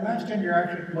 Oh, my last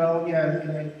interaction, well,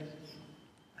 yeah,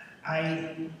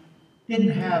 I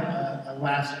didn't have a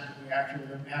last interaction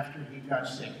with him after he got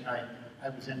sick. I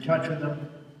was in touch with him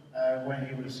when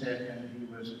he was sick, and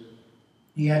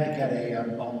he had to get a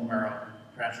bone marrow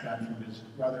transplant from his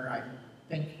brother, I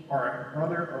think, or a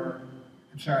brother, or,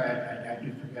 I'm sorry, I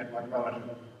do forget what relative,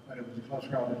 but it was a close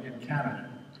relative in Canada.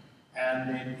 And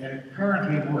it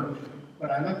apparently worked.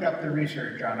 But I looked up the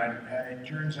research on it, and it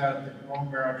turns out that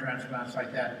bone marrow transplants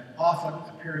like that often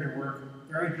appear to work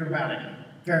very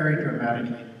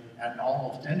dramatically, and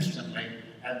almost instantly,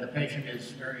 and the patient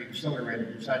is very exhilarated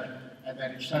and such, and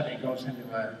then it suddenly goes into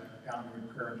a downward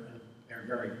curve, and they're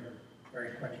very,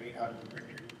 very quickly out of the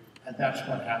picture. And that's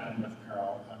what happened with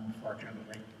Carl,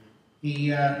 unfortunately.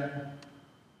 He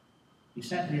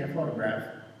sent me a photograph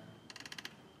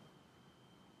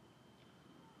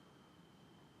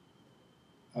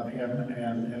of him,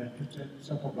 and it's a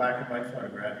simple black and white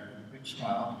photograph with a big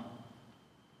smile.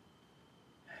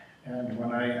 And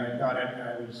when I got it,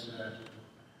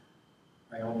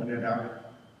 I opened it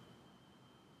up,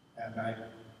 and I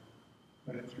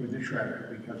put it through the shredder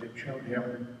because it showed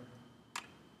him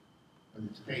with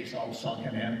his face all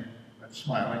sunken in, but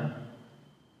smiling.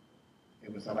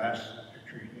 It was the last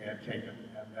picture he had taken,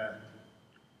 and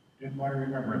didn't want to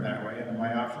remember it that way. And in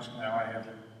my office now, I have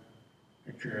a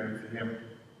picture of him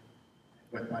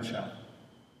with myself,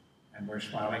 and we're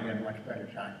smiling in much better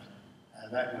times.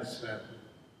 That was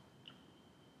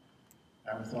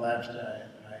the last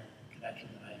connection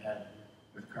that I had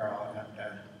with Carl,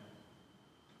 and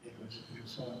it was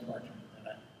so unfortunate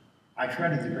that I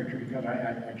shredded the picture because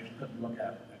I just couldn't look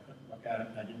at it. I couldn't look at it,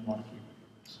 and I didn't want to keep it.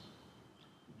 It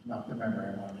was not the memory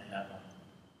I wanted to have of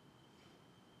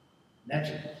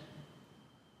Next.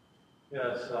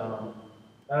 Yes,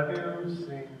 have you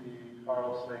seen the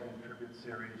Carl Sagan tribute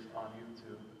series on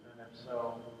YouTube? And if so,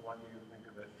 what do you think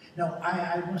of it? No,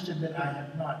 I must admit I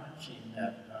have not seen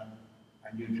that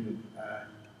on YouTube.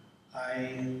 I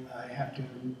have to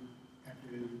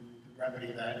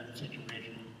remedy that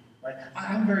situation. But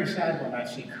I'm very sad when I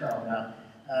see Carl now.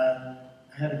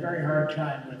 I had a very hard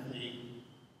time with the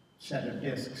set of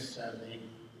discs, the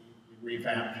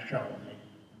revamped show, the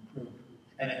improved.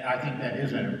 And I think that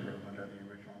is an improvement of the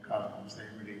original Cosmos. They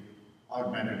really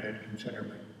augmented it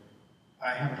considerably.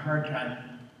 I have a hard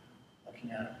time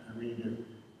looking at it, I really do.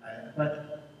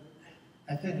 But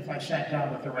I think if I sat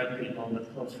down with the right people,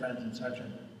 with close friends and such,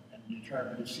 and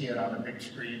determined to see it on a big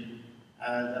screen,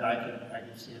 that I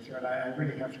could see it through it. I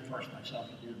really have to force myself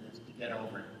to do this, to get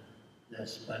over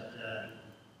this, but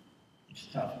it's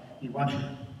tough. He once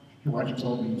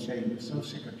told me, he said he was so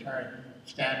sick of tired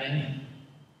standing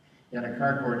in a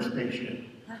cardboard spaceship.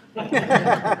 And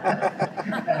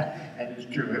it's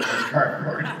true, it was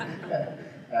cardboard.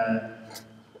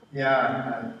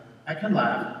 Yeah, I can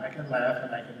laugh,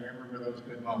 and I can remember those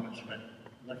good moments, but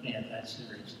looking at that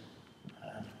series,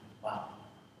 wow,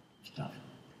 it's tough.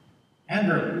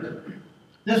 Andrew.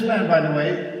 This man, by the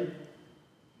way,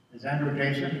 is Andrew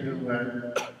Jason, who,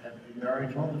 have you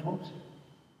already told the folks?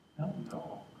 No?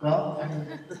 No. Well,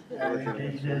 Andrew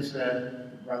Jason is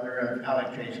the brother of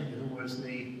Alec Jason, who was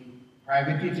the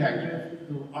private detective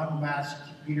who unmasked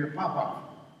Peter Popoff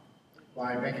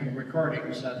by making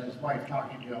recordings of his wife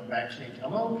talking to him backstage.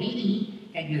 Hello, Petey,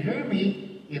 can you hear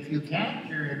me? If you can't,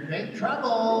 you're in big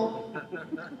trouble,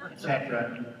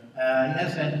 etc.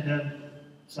 Yes, and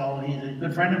so he's a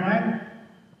good friend of mine,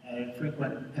 a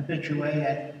frequent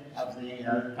habitué of the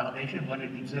foundation when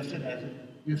it existed as it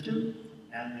used to,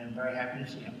 and I'm very happy to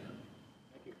see him.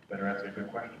 Thank you. Better answer a good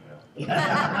question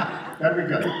now. Very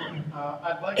good.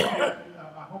 I'd like you to,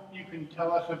 I hope you can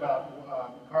tell us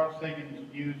about Carl Sagan's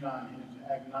views on his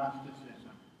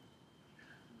agnosticism.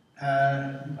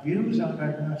 Views on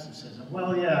agnosticism.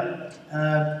 Well, yeah.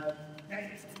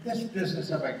 This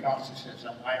business of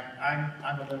agnosticism,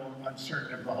 I'm a little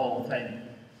uncertain of the whole thing.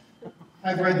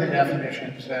 I've read the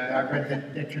definitions, I've read the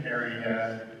dictionary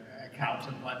accounts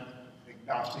of what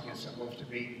agnostic is supposed to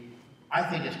be. I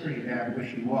think it's pretty damn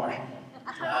wishy-washy,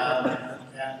 and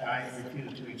I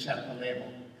refuse to accept the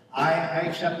label. I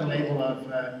accept the label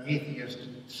of atheist,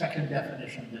 second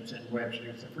definition that's in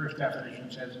Webster's. The first definition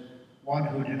says, one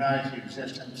who denies the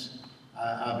existence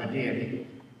of a deity.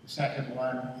 The second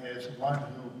one is one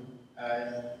who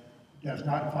does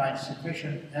not find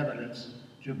sufficient evidence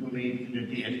to believe in a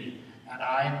deity. And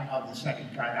I'm of the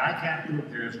second kind. I can't prove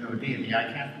there is no deity.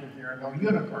 I can't prove there are no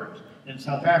unicorns in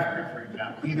South Africa, for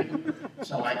example, either.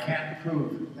 So I can't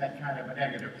prove that kind of a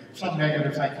negative. Some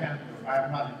negatives I can prove.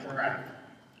 I'm not a giraffe.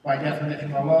 By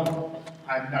definition alone,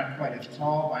 I'm not quite as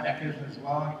tall, my neck isn't as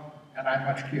long, and I'm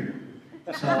much cuter.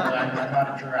 So I'm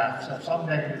not a giraffe. So some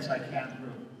negatives I can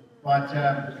prove. But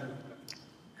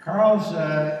Carl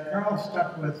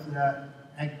stuck with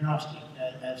agnostic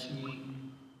as he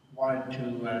wanted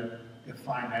to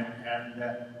define it, and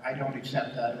I don't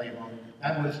accept that label.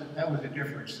 That was a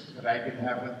difference that I did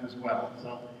have with him as well.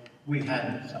 So we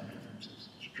had some differences.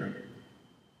 It's true.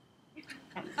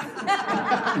 My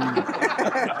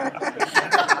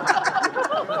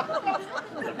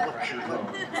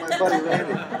buddy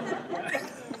Randy.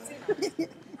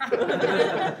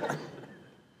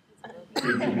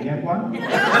 Did you get one?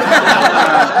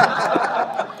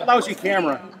 Lousy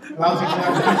camera. Lousy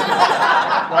camera.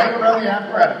 Right around the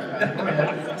apparatus. Go ahead.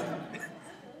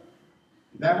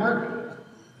 Did that work?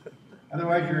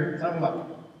 Otherwise, you're thumb up.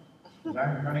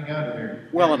 I'm running out of here.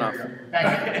 Well enough.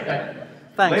 Thank you. Thank you.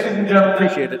 Thanks. Ladies and gentlemen,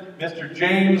 appreciate it. Mr.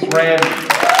 James Randi.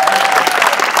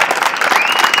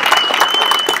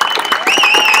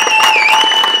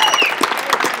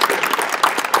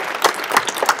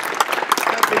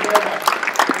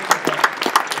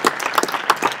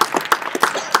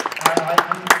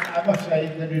 I must say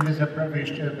that it is a privilege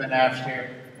to have been asked here,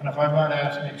 and if I'm not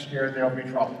asked next year, there'll be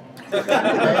trouble.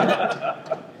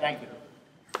 Thank you.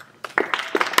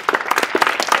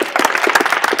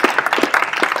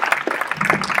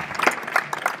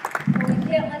 Well, we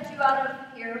can't let you out of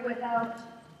here without a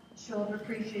show of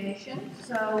appreciation,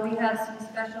 so we have some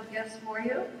special gifts for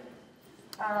you.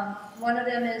 One of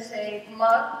them is a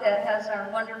mug that has our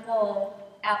wonderful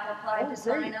apple pie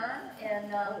design on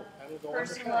and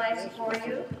personalized for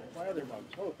you.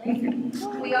 Thank you.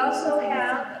 We also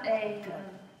have a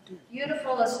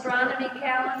beautiful astronomy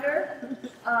calendar.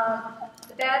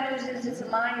 The bad news is it's a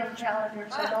Mayan calendar,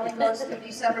 so it only goes through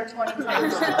December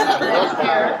 21st next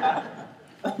year.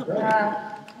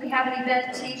 We have an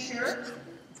event T-shirt,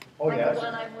 Oh, like yes. the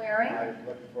one I'm wearing. I'm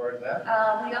looking forward to that.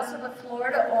 We also have a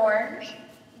Florida orange.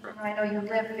 I know you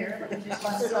live here, but we just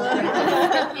want to celebrate.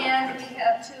 And we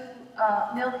have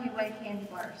 2 Milky Way candy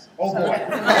bars. Oh, So- boy.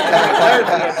 Claire's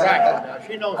the attractive now,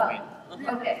 she knows me.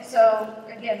 Okay, so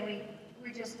again,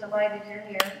 we're just delighted you're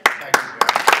here. Thank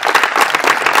you.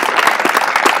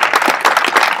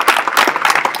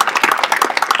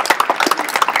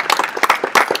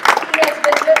 He has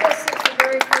been with us since the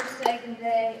very first Sagan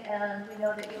Day, and we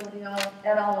know that you'll be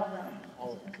at all of them.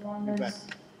 As long you bet. as,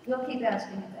 we'll keep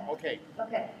asking you that. Okay,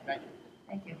 Okay, thank you.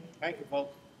 thank you. Thank you,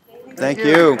 folks. Thank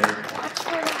you.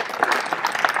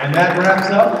 And that wraps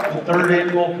up the 3rd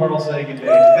Annual Carl Sagan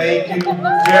Day. Thank you very,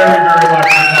 very much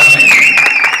for coming.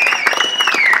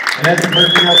 And as the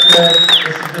principal said,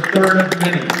 this is the 3rd of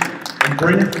many. And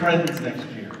bring friends next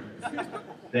year.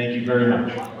 Thank you very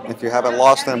much. If you haven't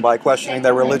lost them by questioning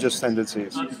their religious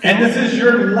tendencies. And this is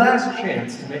your last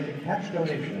chance to make a cash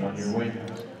donation on your way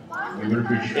out. We would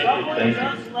appreciate it. Someone Thank you.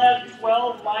 just left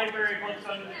 12 library books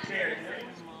under the chairs.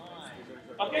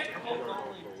 Okay.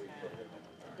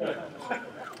 Good.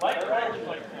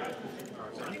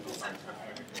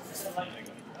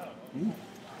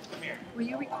 Were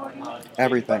you recording?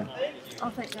 Everything. Oh,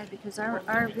 thank God, because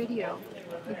our video,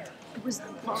 it was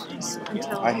paused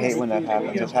until. I hate when that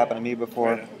happens. It's happened to me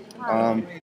before.